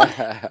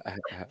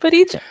 But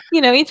each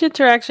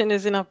interaction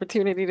is an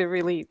opportunity to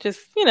really just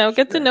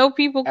get to know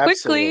people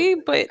quickly.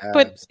 But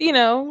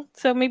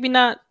so maybe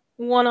not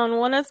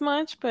one-on-one as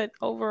much, but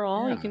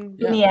overall you can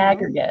in the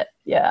aggregate.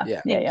 The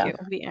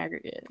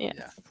aggregate.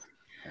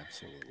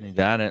 Absolutely. You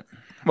got it.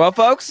 Well,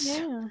 folks,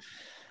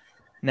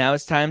 now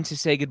it's time to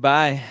say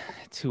goodbye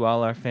to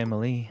all our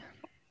family.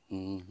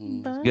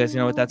 You guys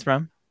know what that's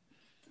from?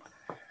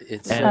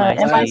 It's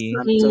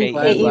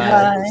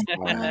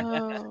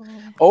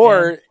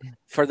or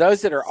for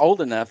those that are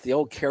old enough, the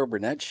old Carol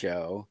Burnett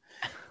show.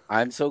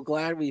 I'm so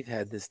glad we've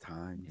had this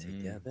time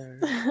together.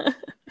 You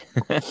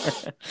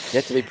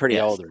have to be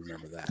pretty old to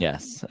remember that.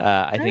 Yes.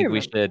 I think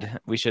we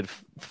should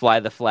fly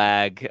the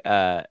flag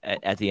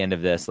at the end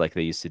of this like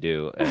they used to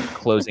do,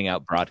 closing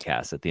out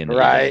broadcasts at the end of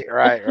the day.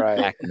 Right.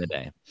 Back in the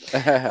day.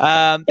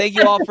 Thank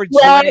you all for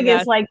joining us.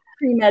 It's like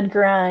pre-med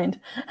grind.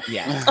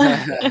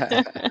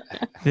 Yeah.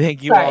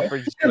 Thank you all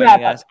for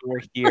joining us.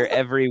 We're here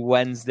every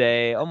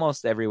Wednesday,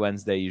 almost every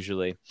Wednesday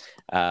usually,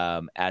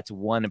 at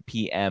 1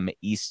 p.m.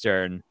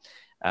 Eastern.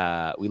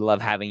 We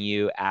love having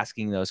you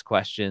asking those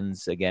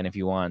questions. Again, if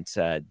you want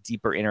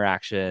deeper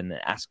interaction,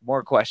 ask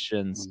more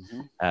questions,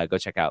 go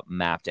check out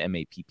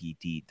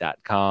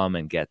mappd.com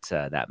and get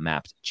that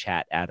Mapped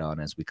chat add-on,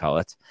 as we call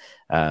it,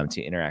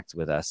 to interact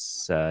with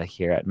us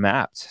here at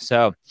Mapped.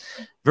 So,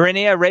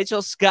 Verinia,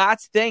 Rachel,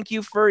 Scott, thank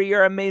you for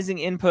your amazing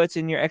inputs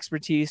and your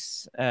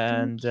expertise.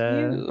 And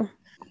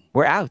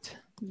we're out.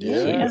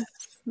 Yes.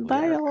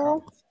 Bye,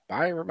 all.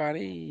 Bye,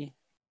 everybody.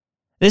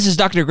 This is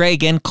Dr. Gray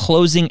again,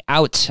 closing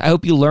out. I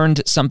hope you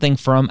learned something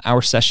from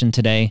our session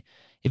today.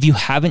 If you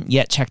haven't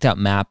yet checked out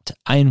Mapped,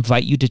 I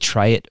invite you to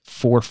try it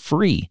for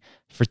free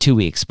for 2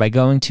 weeks by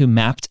going to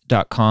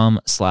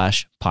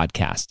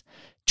mapped.com/podcast.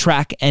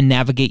 Track and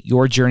navigate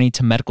your journey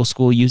to medical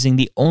school using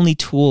the only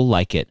tool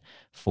like it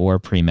for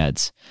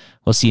pre-meds.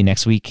 We'll see you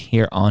next week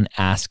here on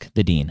Ask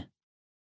the Dean.